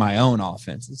create my own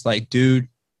offense. It's like, dude,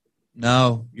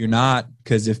 no, you're not.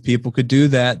 Because if people could do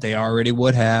that, they already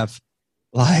would have.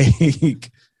 Like,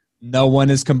 no one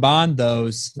has combined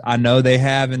those. I know they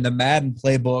have in the Madden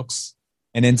playbooks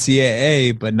and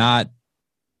NCAA, but not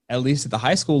at least at the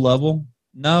high school level.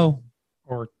 No.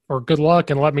 Or good luck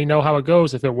and let me know how it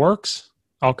goes. If it works,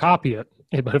 I'll copy it.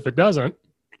 But if it doesn't.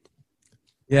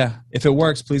 Yeah. If it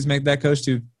works, please make that coach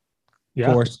too.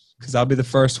 Yeah. Course, because I'll be the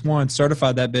first one.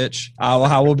 Certify that bitch.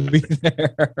 I will be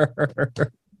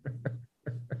there.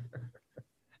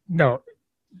 No.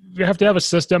 You have to have a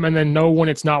system and then know when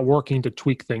it's not working to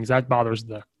tweak things. That bothers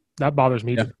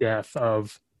me to death.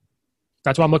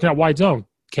 That's why I'm looking at wide zone.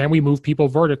 Can we move people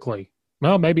vertically?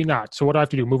 Well, maybe not. So what do I have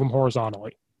to do? Move them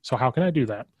horizontally. So how can I do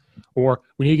that? Or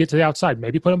we need to get to the outside.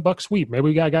 Maybe put them buck sweep. Maybe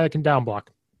we got a guy that can down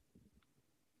block.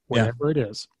 Whatever it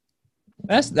is.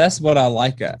 That's what I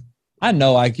like at. I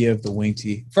know I give the wing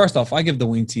tee. First off, I give the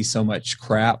wing tee so much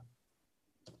crap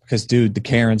because, dude, the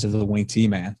Karens of the wing tee,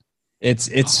 man. It's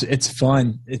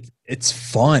fun. It's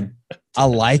fun. I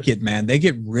like it, man. They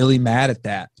get really mad at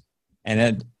that.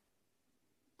 And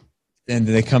then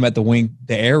they come at the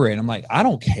air raid. I'm like, I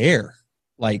don't care,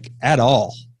 like, at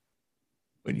all.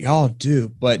 But y'all do.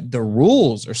 But the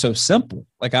rules are so simple.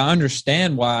 Like, I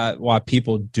understand why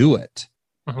people do it.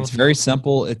 Uh-huh. It's very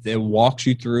simple. It walks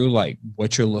you through, like,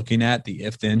 what you're looking at, the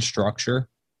if-then structure.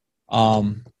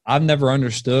 I've never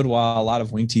understood why a lot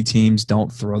of wing tee teams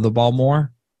don't throw the ball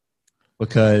more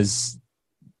because,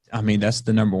 I mean, that's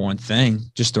the number one thing.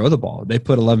 Just throw the ball. They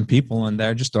put 11 people in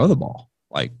there. Just throw the ball.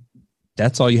 Like,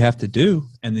 that's all you have to do,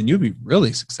 and then you'll be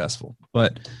really successful.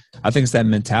 But I think it's that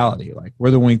mentality. Like, we're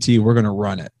the wing tee. We're going to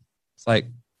run it. It's like,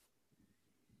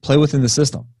 play within the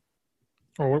system.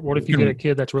 Or what if you get a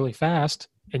kid that's really fast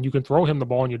and you can throw him the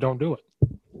ball and you don't do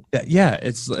it? Yeah,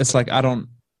 it's like I don't.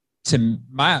 To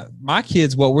my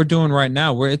kids, what we're doing right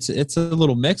now, where it's a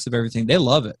little mix of everything. They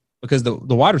love it because the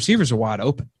wide receivers are wide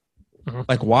open,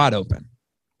 like wide open.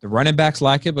 The running backs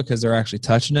like it because they're actually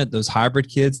touching it. Those hybrid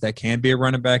kids that can be a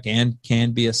running back and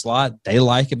can be a slot, they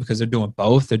like it because they're doing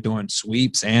both. They're doing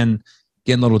sweeps and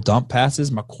getting little dump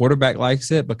passes. My quarterback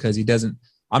likes it because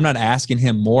I'm not asking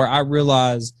him more. I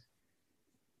realize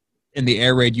in the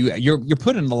air raid, you're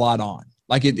putting a lot on.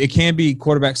 Like it can be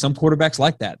quarterbacks. Some quarterbacks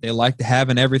like that. They like to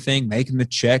having everything, making the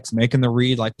checks, making the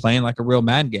read, like playing like a real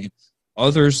Madden game.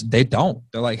 Others, they don't.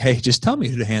 They're like, hey, just tell me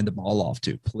who to hand the ball off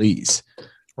to, please.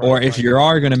 Right, or if you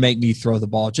are going to make me throw the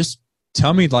ball, just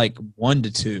tell me like 1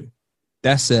 to 2.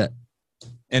 That's it.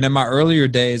 And in my earlier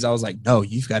days, I was like, no,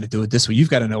 you've got to do it this way. You've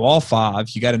got to know all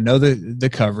 5. You got to know the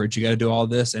coverage. You got to do all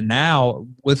this. And now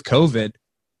with COVID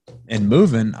and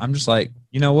moving, I'm just like,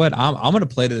 you know what? I'm going to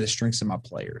play to the strengths of my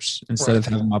players instead of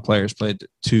having my players play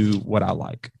to what I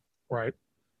like. Right.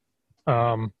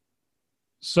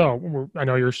 So I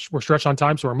know we're stretched on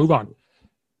time, so we'll move on.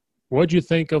 What'd you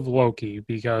think of Loki?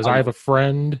 Because I have a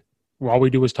friend who all we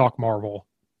do is talk Marvel.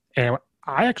 And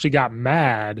I actually got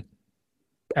mad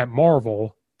at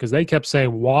Marvel because they kept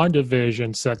saying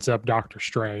WandaVision sets up Doctor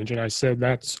Strange. And I said,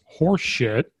 that's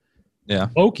horseshit. Yeah.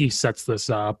 Loki sets this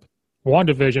up.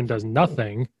 WandaVision does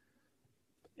nothing.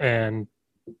 And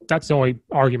that's the only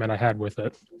argument I had with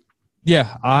it.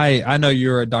 Yeah, I know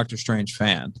you're a Doctor Strange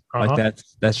fan. Like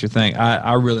that's your thing.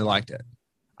 I really liked it.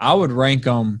 I would rank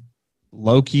them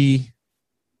Loki,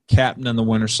 Captain and the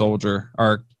Winter Soldier,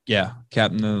 or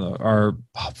Falcon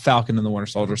and the Winter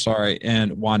Soldier,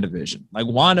 and WandaVision. Like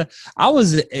Wanda, I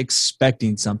was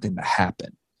expecting something to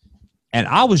happen. And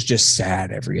I was just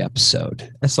sad every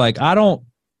episode. It's like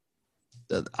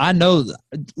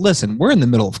listen, we're in the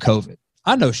middle of COVID.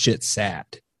 I know shit's sad.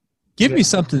 Give me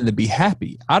something to be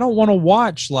happy. I don't want to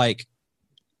watch like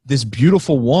this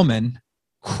beautiful woman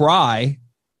cry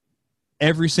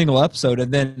every single episode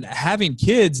and then having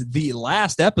kids, the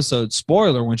last episode,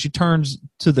 spoiler, when she turns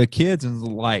to the kids and is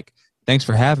like, thanks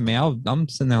for having me. I'm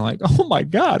sitting there like, oh my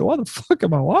God, why the fuck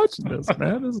am I watching this,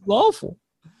 man? This is awful.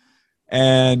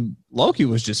 And Loki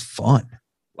was just fun.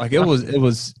 Like it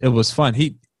was fun.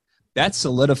 That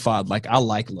solidified, like I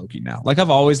like Loki now. Like I've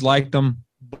always liked him,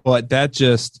 but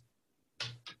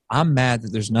I'm mad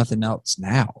that there's nothing else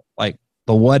now. Like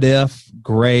the What If,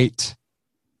 great,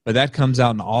 but that comes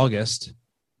out in August.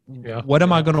 Yeah. What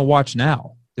am I going to watch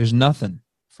now? There's nothing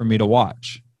for me to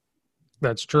watch.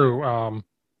 That's true.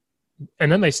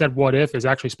 And then they said What If is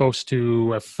actually supposed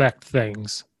to affect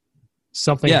things.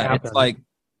 Something happened. It's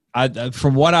like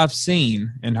from what I've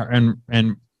seen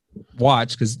and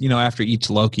watch, because after each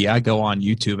Loki, I go on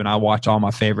YouTube and I watch all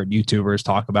my favorite YouTubers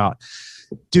talk about,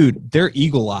 dude, their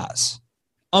eagle eyes.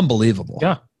 Unbelievable.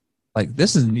 Yeah. Like,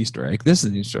 this is an Easter egg. This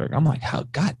is an Easter egg. I'm like, how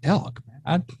God dog,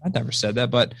 man. I never said that,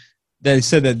 but they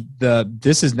said that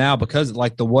this is now because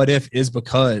like the What If is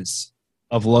because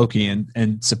of Loki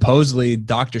and supposedly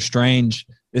Doctor Strange,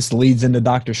 this leads into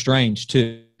Doctor Strange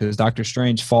too, because Doctor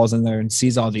Strange falls in there and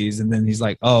sees all these and then he's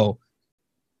like, oh,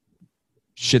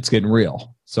 shit's getting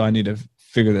real. So I need to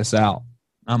figure this out.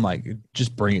 I'm like,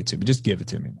 just bring it to me. Just give it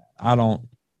to me. I want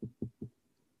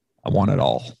it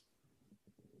all.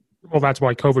 Well, that's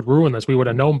why COVID ruined this. We would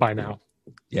have known by now.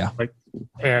 Yeah.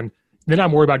 And then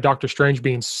I'm worried about Doctor Strange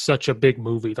being such a big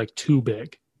movie, like too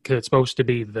big, because it's supposed to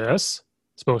be this.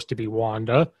 It's supposed to be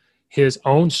Wanda, his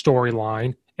own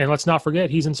storyline, and let's not forget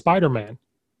he's in Spider-Man.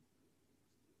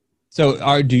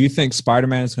 So, do you think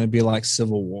Spider-Man is going to be like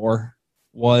Civil War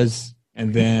was,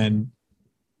 and then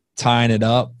tying it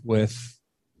up with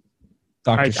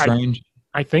Doctor Strange?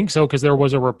 I think so, because there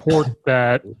was a report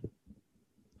that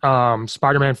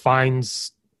Spider-Man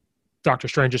finds Doctor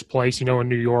Strange's place, in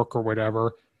New York or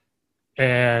whatever,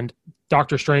 and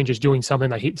Doctor Strange is doing something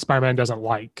that Spider-Man doesn't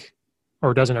like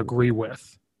or doesn't agree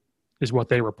with, is what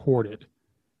they reported.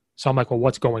 So I'm like, well,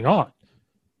 what's going on?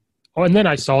 Oh, and then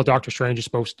I saw Doctor Strange is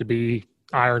supposed to be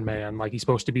Iron Man, like he's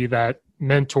supposed to be that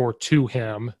mentor to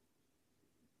him.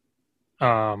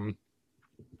 But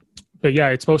yeah,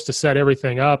 it's supposed to set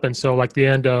everything up, and so like the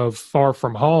end of Far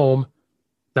From Home,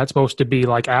 that's supposed to be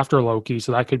like after Loki,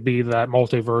 so that could be that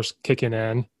multiverse kicking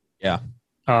in. Yeah.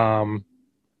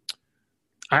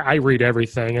 I read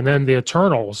everything, and then the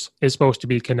Eternals is supposed to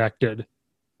be connected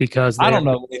because I don't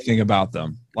know anything about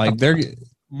them. Like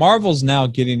Marvel's now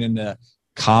getting into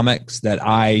comics that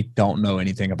I don't know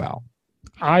anything about.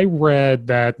 I read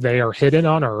that they are hidden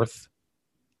on Earth,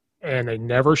 and they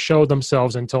never showed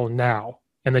themselves until now.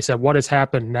 And they said, what has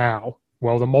happened now?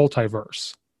 Well, the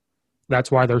multiverse. That's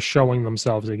why they're showing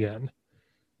themselves again.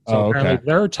 So apparently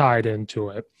they're tied into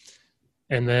it.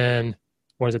 And then,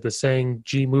 what is it, the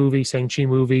Shang-Chi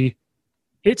movie?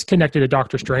 It's connected to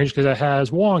Doctor Strange because it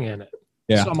has Wong in it.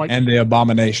 Yeah, so I'm like, and the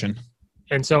Abomination.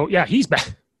 And so, yeah, he's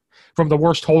back. from the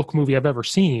worst Hulk movie I've ever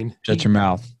seen. Shut your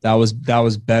mouth. That was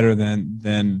better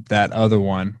than that other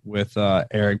one with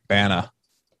Eric Bana.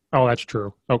 Oh, that's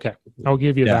true. Okay, I'll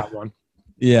give you that one.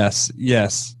 Yes.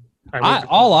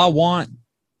 All I want,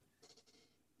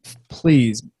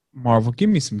 please, Marvel, give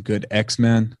me some good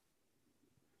X-Men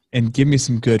and give me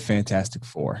some good Fantastic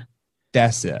Four.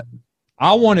 That's it.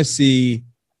 I want to see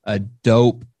a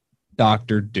dope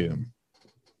Doctor Doom.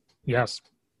 Yes.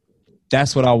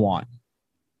 That's what I want.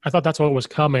 I thought that's what was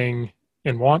coming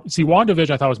in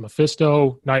WandaVision I thought was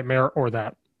Mephisto, Nightmare, or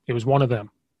that. It was one of them.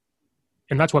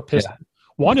 And that's what pissed me.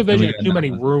 WandaVision had too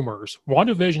many rumors.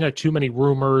 WandaVision had too many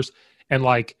rumors and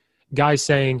like guys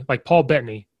saying, like Paul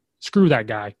Bettany, screw that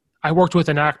guy. I worked with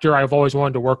an actor I've always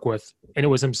wanted to work with, and it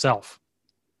was himself.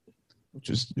 Which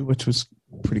was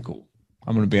pretty cool.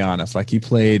 I'm going to be honest. Like, he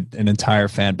played an entire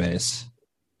fan base.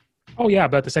 Oh, yeah,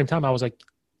 but at the same time, I was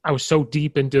so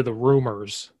deep into the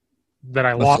rumors that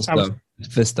I lost.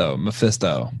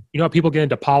 Mephisto. You know how people get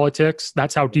into politics?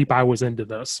 That's how deep I was into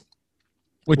this.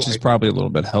 Which is probably a little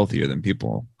bit healthier than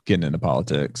people getting into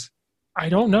politics. I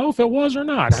don't know if it was or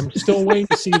not. I'm still waiting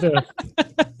to see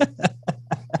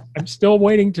I'm still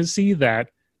waiting to see that.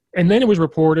 And then it was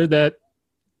reported that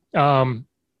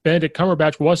Benedict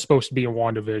Cumberbatch was supposed to be in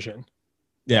WandaVision.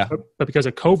 Yeah. But because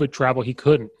of COVID travel, he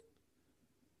couldn't.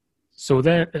 So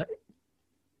then,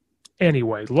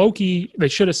 anyway, Loki, they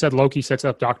should have said Loki sets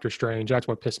up Doctor Strange. That's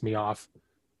what pissed me off.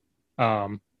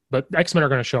 But X-Men are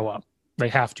going to show up. They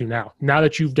have to now. Now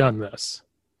that you've done this,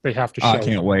 they have to show up.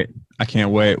 I can't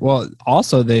wait. Well,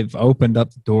 also, they've opened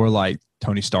up the door like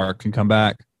Tony Stark can come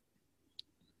back.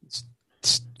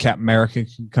 Captain America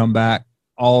can come back.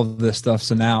 All of this stuff.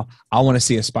 So now I want to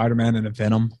see a Spider-Man and a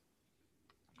Venom.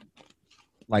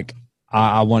 Like,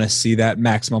 I want to see that.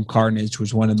 Maximum Carnage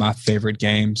was one of my favorite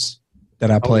games that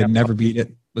I played. Never beat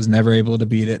it. Was never able to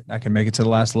beat it. I can make it to the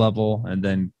last level, and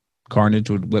then Carnage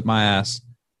would whip my ass.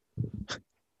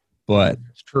 But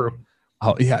it's true.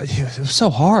 Oh, yeah. It was so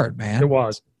hard, man. It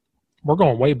was. We're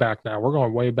going way back now. We're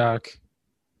going way back.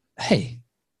 Hey,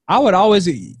 I would always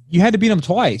 – you had to beat him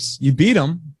twice. You beat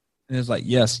him, and it's like,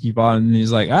 yes, you bought him. And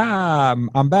he's like,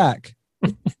 I'm back.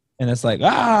 And it's like,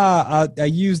 I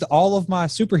used all of my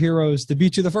superheroes to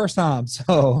beat you the first time.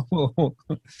 So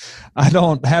I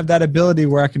don't have that ability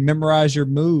where I can memorize your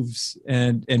moves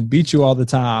and beat you all the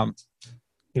time.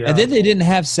 Yeah. And then they didn't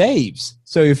have saves.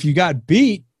 So if you got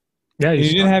beat, you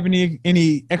didn't have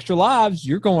any extra lives,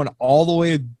 you're going all the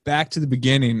way back to the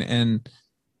beginning. And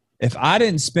if I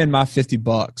didn't spend my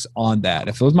 $50 on that,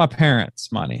 if it was my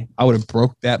parents' money, I would have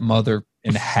broke that mother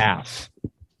in half. I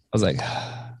was like,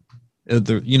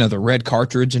 the red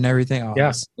cartridge and everything. Oh,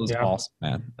 yes. It was awesome,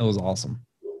 man. It was awesome.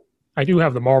 I do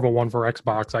have the Marvel one for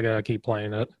Xbox. I got to keep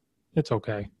playing it. It's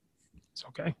okay.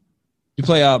 You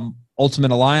play Ultimate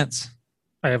Alliance?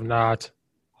 I have not.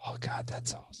 Oh, God,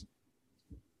 that's awesome.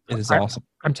 It is awesome.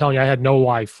 I'm telling you, I had no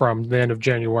life from the end of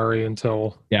January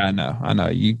until... Yeah, I know.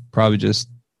 You probably just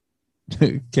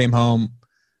came home,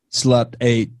 slept,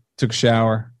 ate, took a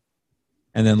shower,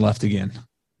 and then left again.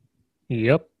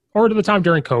 Yep. Or to the time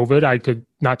during COVID, I could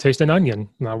not taste an onion.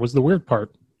 That was the weird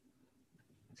part.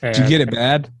 Did you get it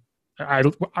bad?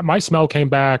 My smell came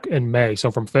back in May.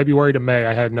 So from February to May,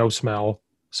 I had no smell.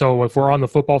 So if we're on the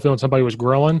football field and somebody was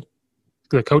grilling,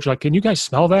 the coach was like, can you guys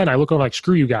smell that? And I look over like,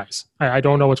 screw you guys. I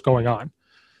don't know what's going on.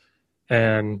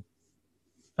 And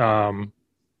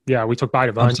we took bite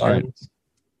of onions.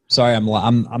 Sorry, I'm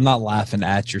not laughing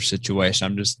at your situation.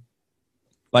 I'm just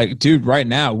like, dude, right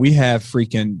now we have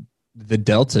freaking the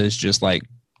Delta is just like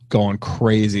going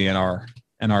crazy in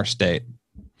our state.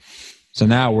 So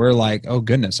now we're like, oh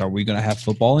goodness, are we going to have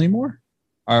football anymore?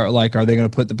 Are they going to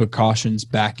put the precautions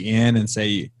back in and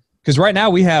say, because right now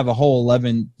we have a whole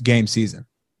 11 game season,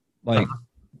 like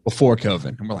before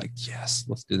COVID. And we're like, yes,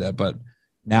 let's do that. But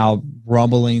now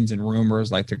rumblings and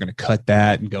rumors, like they're going to cut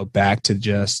that and go back to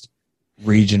just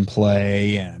region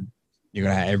play. And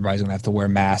everybody's going to have to wear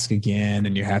masks again.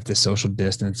 And you have to social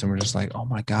distance. And we're just like, oh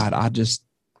my God,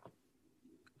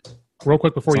 real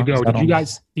quick before you go, did you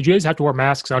guys have to wear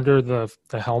masks under the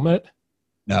helmet?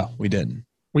 No, we didn't.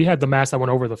 We had the mask that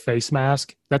went over the face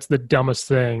mask. That's the dumbest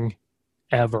thing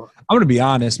ever. I'm going to be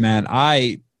honest, man.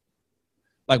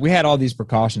 We had all these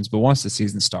precautions, but once the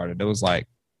season started, it was like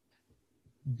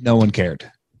no one cared.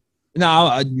 Now,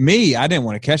 I didn't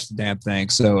want to catch the damn thing.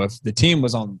 So if the team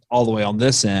was on all the way on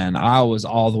this end, I was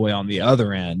all the way on the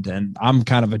other end, and I'm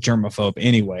kind of a germaphobe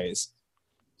anyways.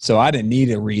 So I didn't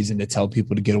need a reason to tell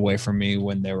people to get away from me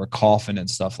when they were coughing and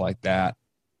stuff like that.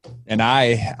 And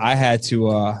I had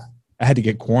to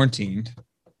get quarantined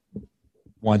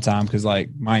one time because like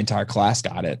my entire class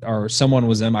got it, or someone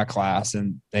was in my class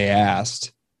and they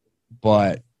asked.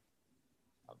 But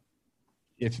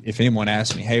if anyone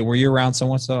asks me, hey, were you around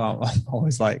so-and-so? I'm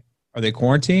always like, are they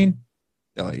quarantined?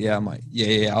 They're like, yeah. I'm like,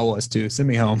 yeah, I was too. Send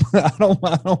me home. I don't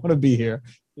want to be here.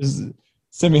 Just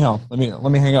send me home. Let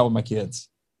me hang out with my kids.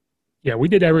 Yeah, we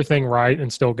did everything right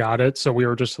and still got it. So we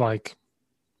were just like,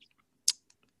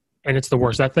 and it's the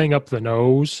worst. That thing up the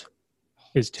nose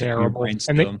is terrible.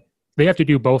 And they have to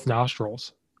do both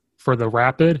nostrils for the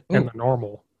rapid and the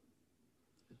normal.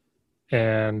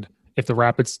 And if the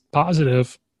rapid's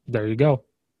positive, there you go.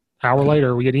 Hour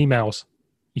later, we get emails.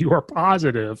 You are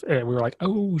positive. And we were like,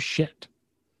 oh, shit.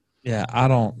 Yeah, I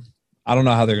don't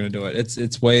know how they're going to do it.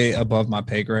 It's way above my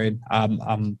pay grade.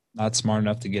 I'm not smart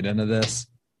enough to get into this.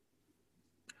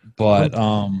 But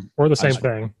we're the same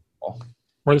thing.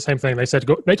 We're the same thing. They said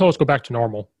they told us to go back to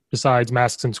normal. Besides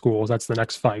masks in schools, that's the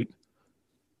next fight.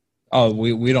 Oh,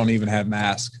 we don't even have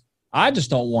masks. I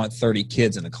just don't want 30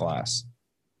 kids in a class.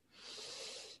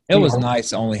 It was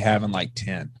nice only having like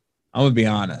 10. I'm gonna be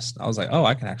honest. I was like, oh,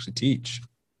 I can actually teach.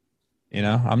 You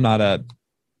know, I'm not a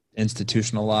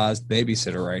institutionalized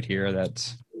babysitter right here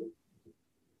that's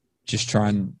just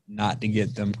trying not to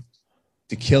get them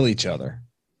to kill each other.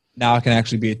 Now I can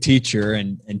actually be a teacher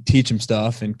and teach them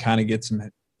stuff and kind of get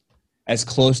some as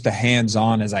close to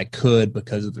hands-on as I could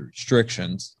because of the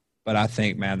restrictions. But I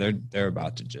think, man, they're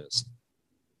about to just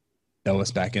throw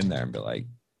us back in there and be like,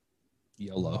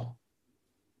 YOLO.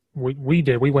 We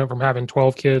did. We went from having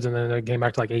 12 kids and then it came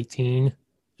back to like 18,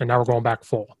 and now we're going back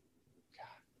full.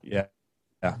 Yeah.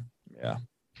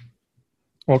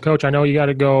 Well, Coach, I know you got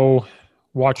to go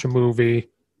watch a movie.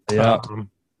 Yeah.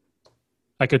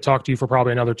 I could talk to you for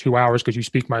probably another 2 hours because you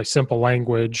speak my simple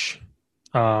language.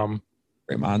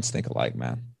 Great minds think alike,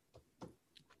 man.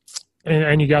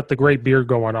 And you got the great beard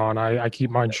going on. I keep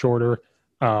mine shorter.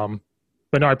 But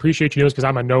no, I appreciate you doing this because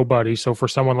I'm a nobody. So for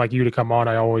someone like you to come on,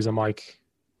 I always am like,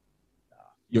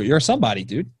 You're somebody,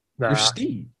 dude. Nah, you're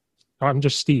Steve. I'm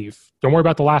just Steve. Don't worry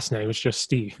about the last name. It's just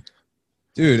Steve.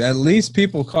 Dude, at least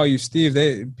people call you Steve.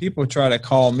 People try to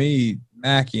call me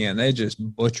Mackie, and they just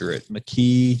butcher it.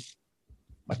 Mackey.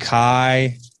 I'm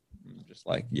just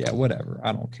like, yeah, whatever.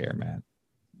 I don't care, man.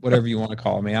 Whatever you want to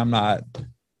call me. I'm not.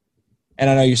 And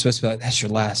I know you're supposed to be like, that's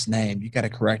your last name. You got to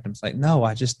correct them. It's like, no,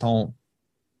 I just don't.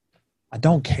 I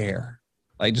don't care.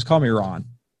 Like, just call me Ron.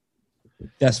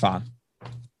 That's fine.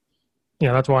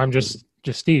 Yeah, that's why I'm just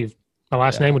Steve. My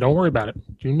last name, don't worry about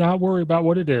it. Do not worry about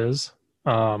what it is.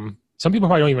 Some people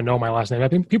probably don't even know my last name. I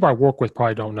think people I work with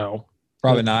probably don't know.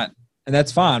 Probably not. And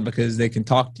that's fine because they can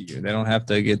talk to you. They don't have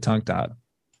to get tongue-tied.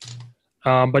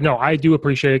 But no, I do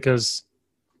appreciate it because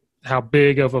how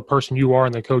big of a person you are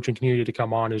in the coaching community to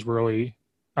come on is really,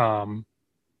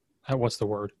 what's the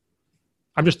word?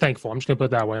 I'm just thankful. I'm just going to put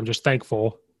it that way. I'm just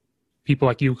thankful people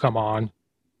like you come on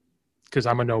because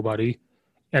I'm a nobody.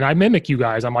 And I mimic you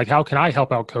guys. I'm like, how can I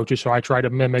help out coaches? So I try to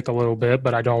mimic a little bit,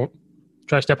 but I don't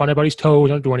try to step on anybody's toes.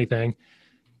 I don't do anything.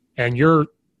 And your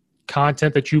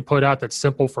content that you put out that's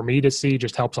simple for me to see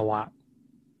just helps a lot.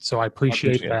 So I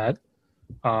appreciate that.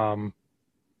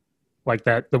 Like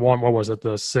that, the one, what was it?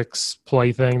 The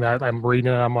 6-play thing that I'm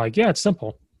reading. And I'm like, yeah, it's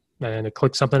simple. And it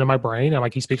clicks something in my brain. I'm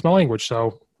like, he speaks my language.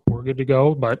 So we're good to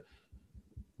go. But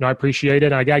no, I appreciate it.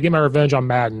 And I got to get my revenge on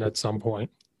Madden at some point.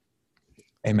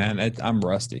 Hey man, I'm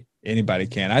rusty. Anybody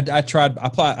can. I tried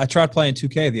playing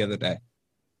 2K the other day.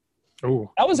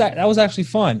 Oh, that was actually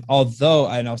fun. Although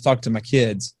I was talking to my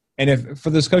kids, and if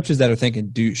for those coaches that are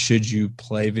thinking, should you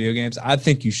play video games? I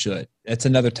think you should. It's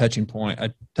another touch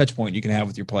point you can have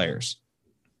with your players,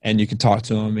 and you can talk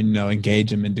to them and engage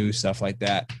them and do stuff like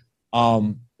that.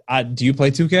 Do you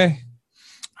play 2K?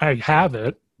 I have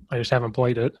it. I just haven't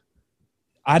played it.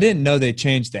 I didn't know they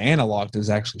changed the analog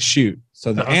to actually shoot.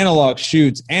 So the analog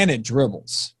shoots and it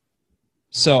dribbles.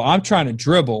 So I'm trying to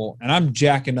dribble and I'm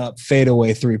jacking up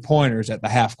fadeaway 3-pointers at the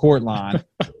half court line.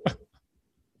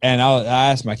 And I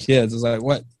asked my kids, I was like,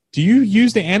 what, do you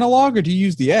use the analog or do you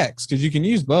use the X? Because you can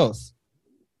use both.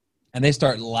 And they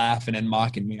start laughing and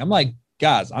mocking me. I'm like,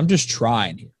 guys, I'm just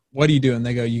trying here. What are you doing?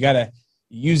 They go, you got to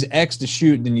use X to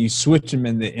shoot, and then you switch them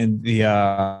in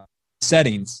the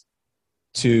settings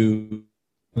to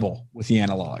with the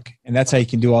analog, and that's how you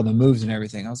can do all the moves and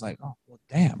everything. I was like, oh well,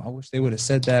 damn, I wish they would have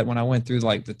said that when I went through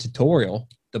like the tutorial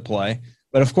to play.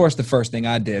 But of course, the first thing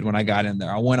I did when I got in there,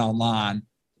 I went online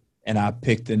and I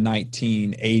picked the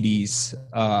 1980s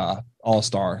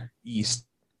All-Star East.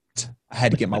 I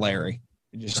had to get my Larry,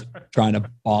 just trying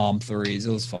to bomb threes.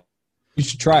 It was fun. You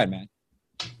should try it, man.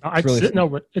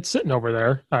 It's sitting over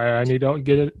there. I need to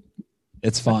get it.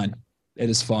 It's fun. It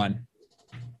is fun.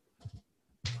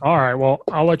 All right. Well,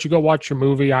 I'll let you go watch your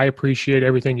movie. I appreciate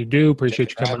everything you do. Appreciate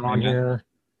you coming on here.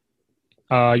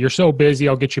 You're so busy.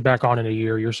 I'll get you back on in a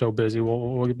year. You're so busy.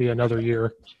 We'll be another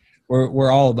year.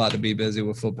 We're all about to be busy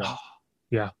with football.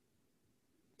 Yeah.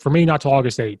 For me, not till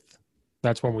August 8th.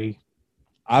 That's when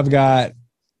I've got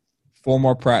 4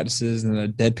 more practices and a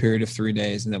dead period of 3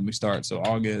 days, and then we start. So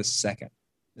August 2nd.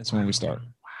 That's when we start.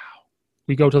 Wow.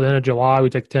 We go till the end of July. We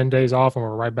take 10 days off, and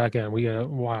we're right back in. We get a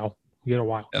while.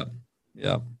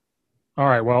 Yep. All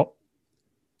right. Well,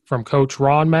 from Coach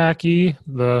Ron Mckie,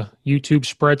 the YouTube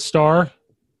spread star,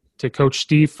 to Coach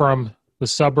Steve from the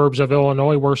suburbs of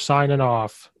Illinois, we're signing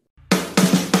off.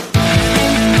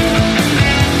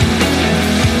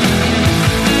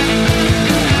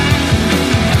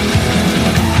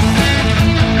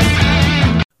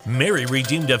 Mary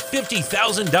redeemed a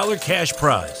 $50,000 cash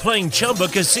prize playing Chumba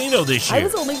Casino this year. I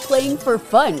was only playing for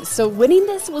fun, so winning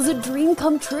this was a dream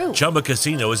come true. Chumba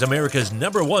Casino is America's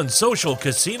 #1 social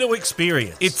casino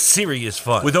experience. It's serious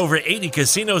fun. With over 80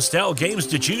 casino-style games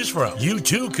to choose from, you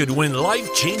too could win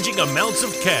life-changing amounts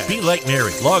of cash. Be like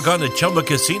Mary. Log on to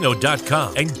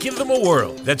ChumbaCasino.com and give them a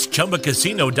whirl. That's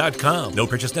ChumbaCasino.com. No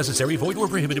purchase necessary. Void where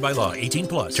prohibited by law.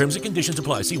 18+. Terms and conditions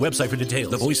apply. See website for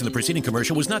details. The voice in the preceding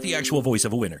commercial was not the actual voice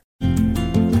of a winner.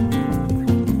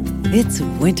 It's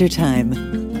wintertime.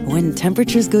 When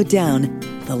temperatures go down,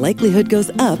 the likelihood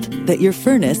goes up that your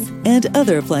furnace and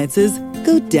other appliances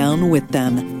go down with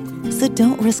them. So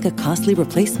don't risk a costly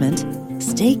replacement.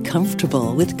 Stay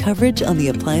comfortable with coverage on the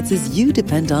appliances you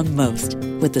depend on most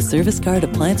with the Service Guard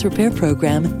Appliance Repair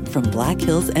Program from Black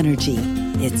Hills Energy.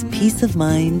 It's peace of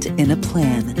mind in a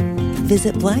plan.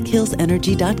 Visit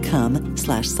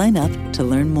blackhillsenergy.com/sign up to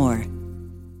learn more.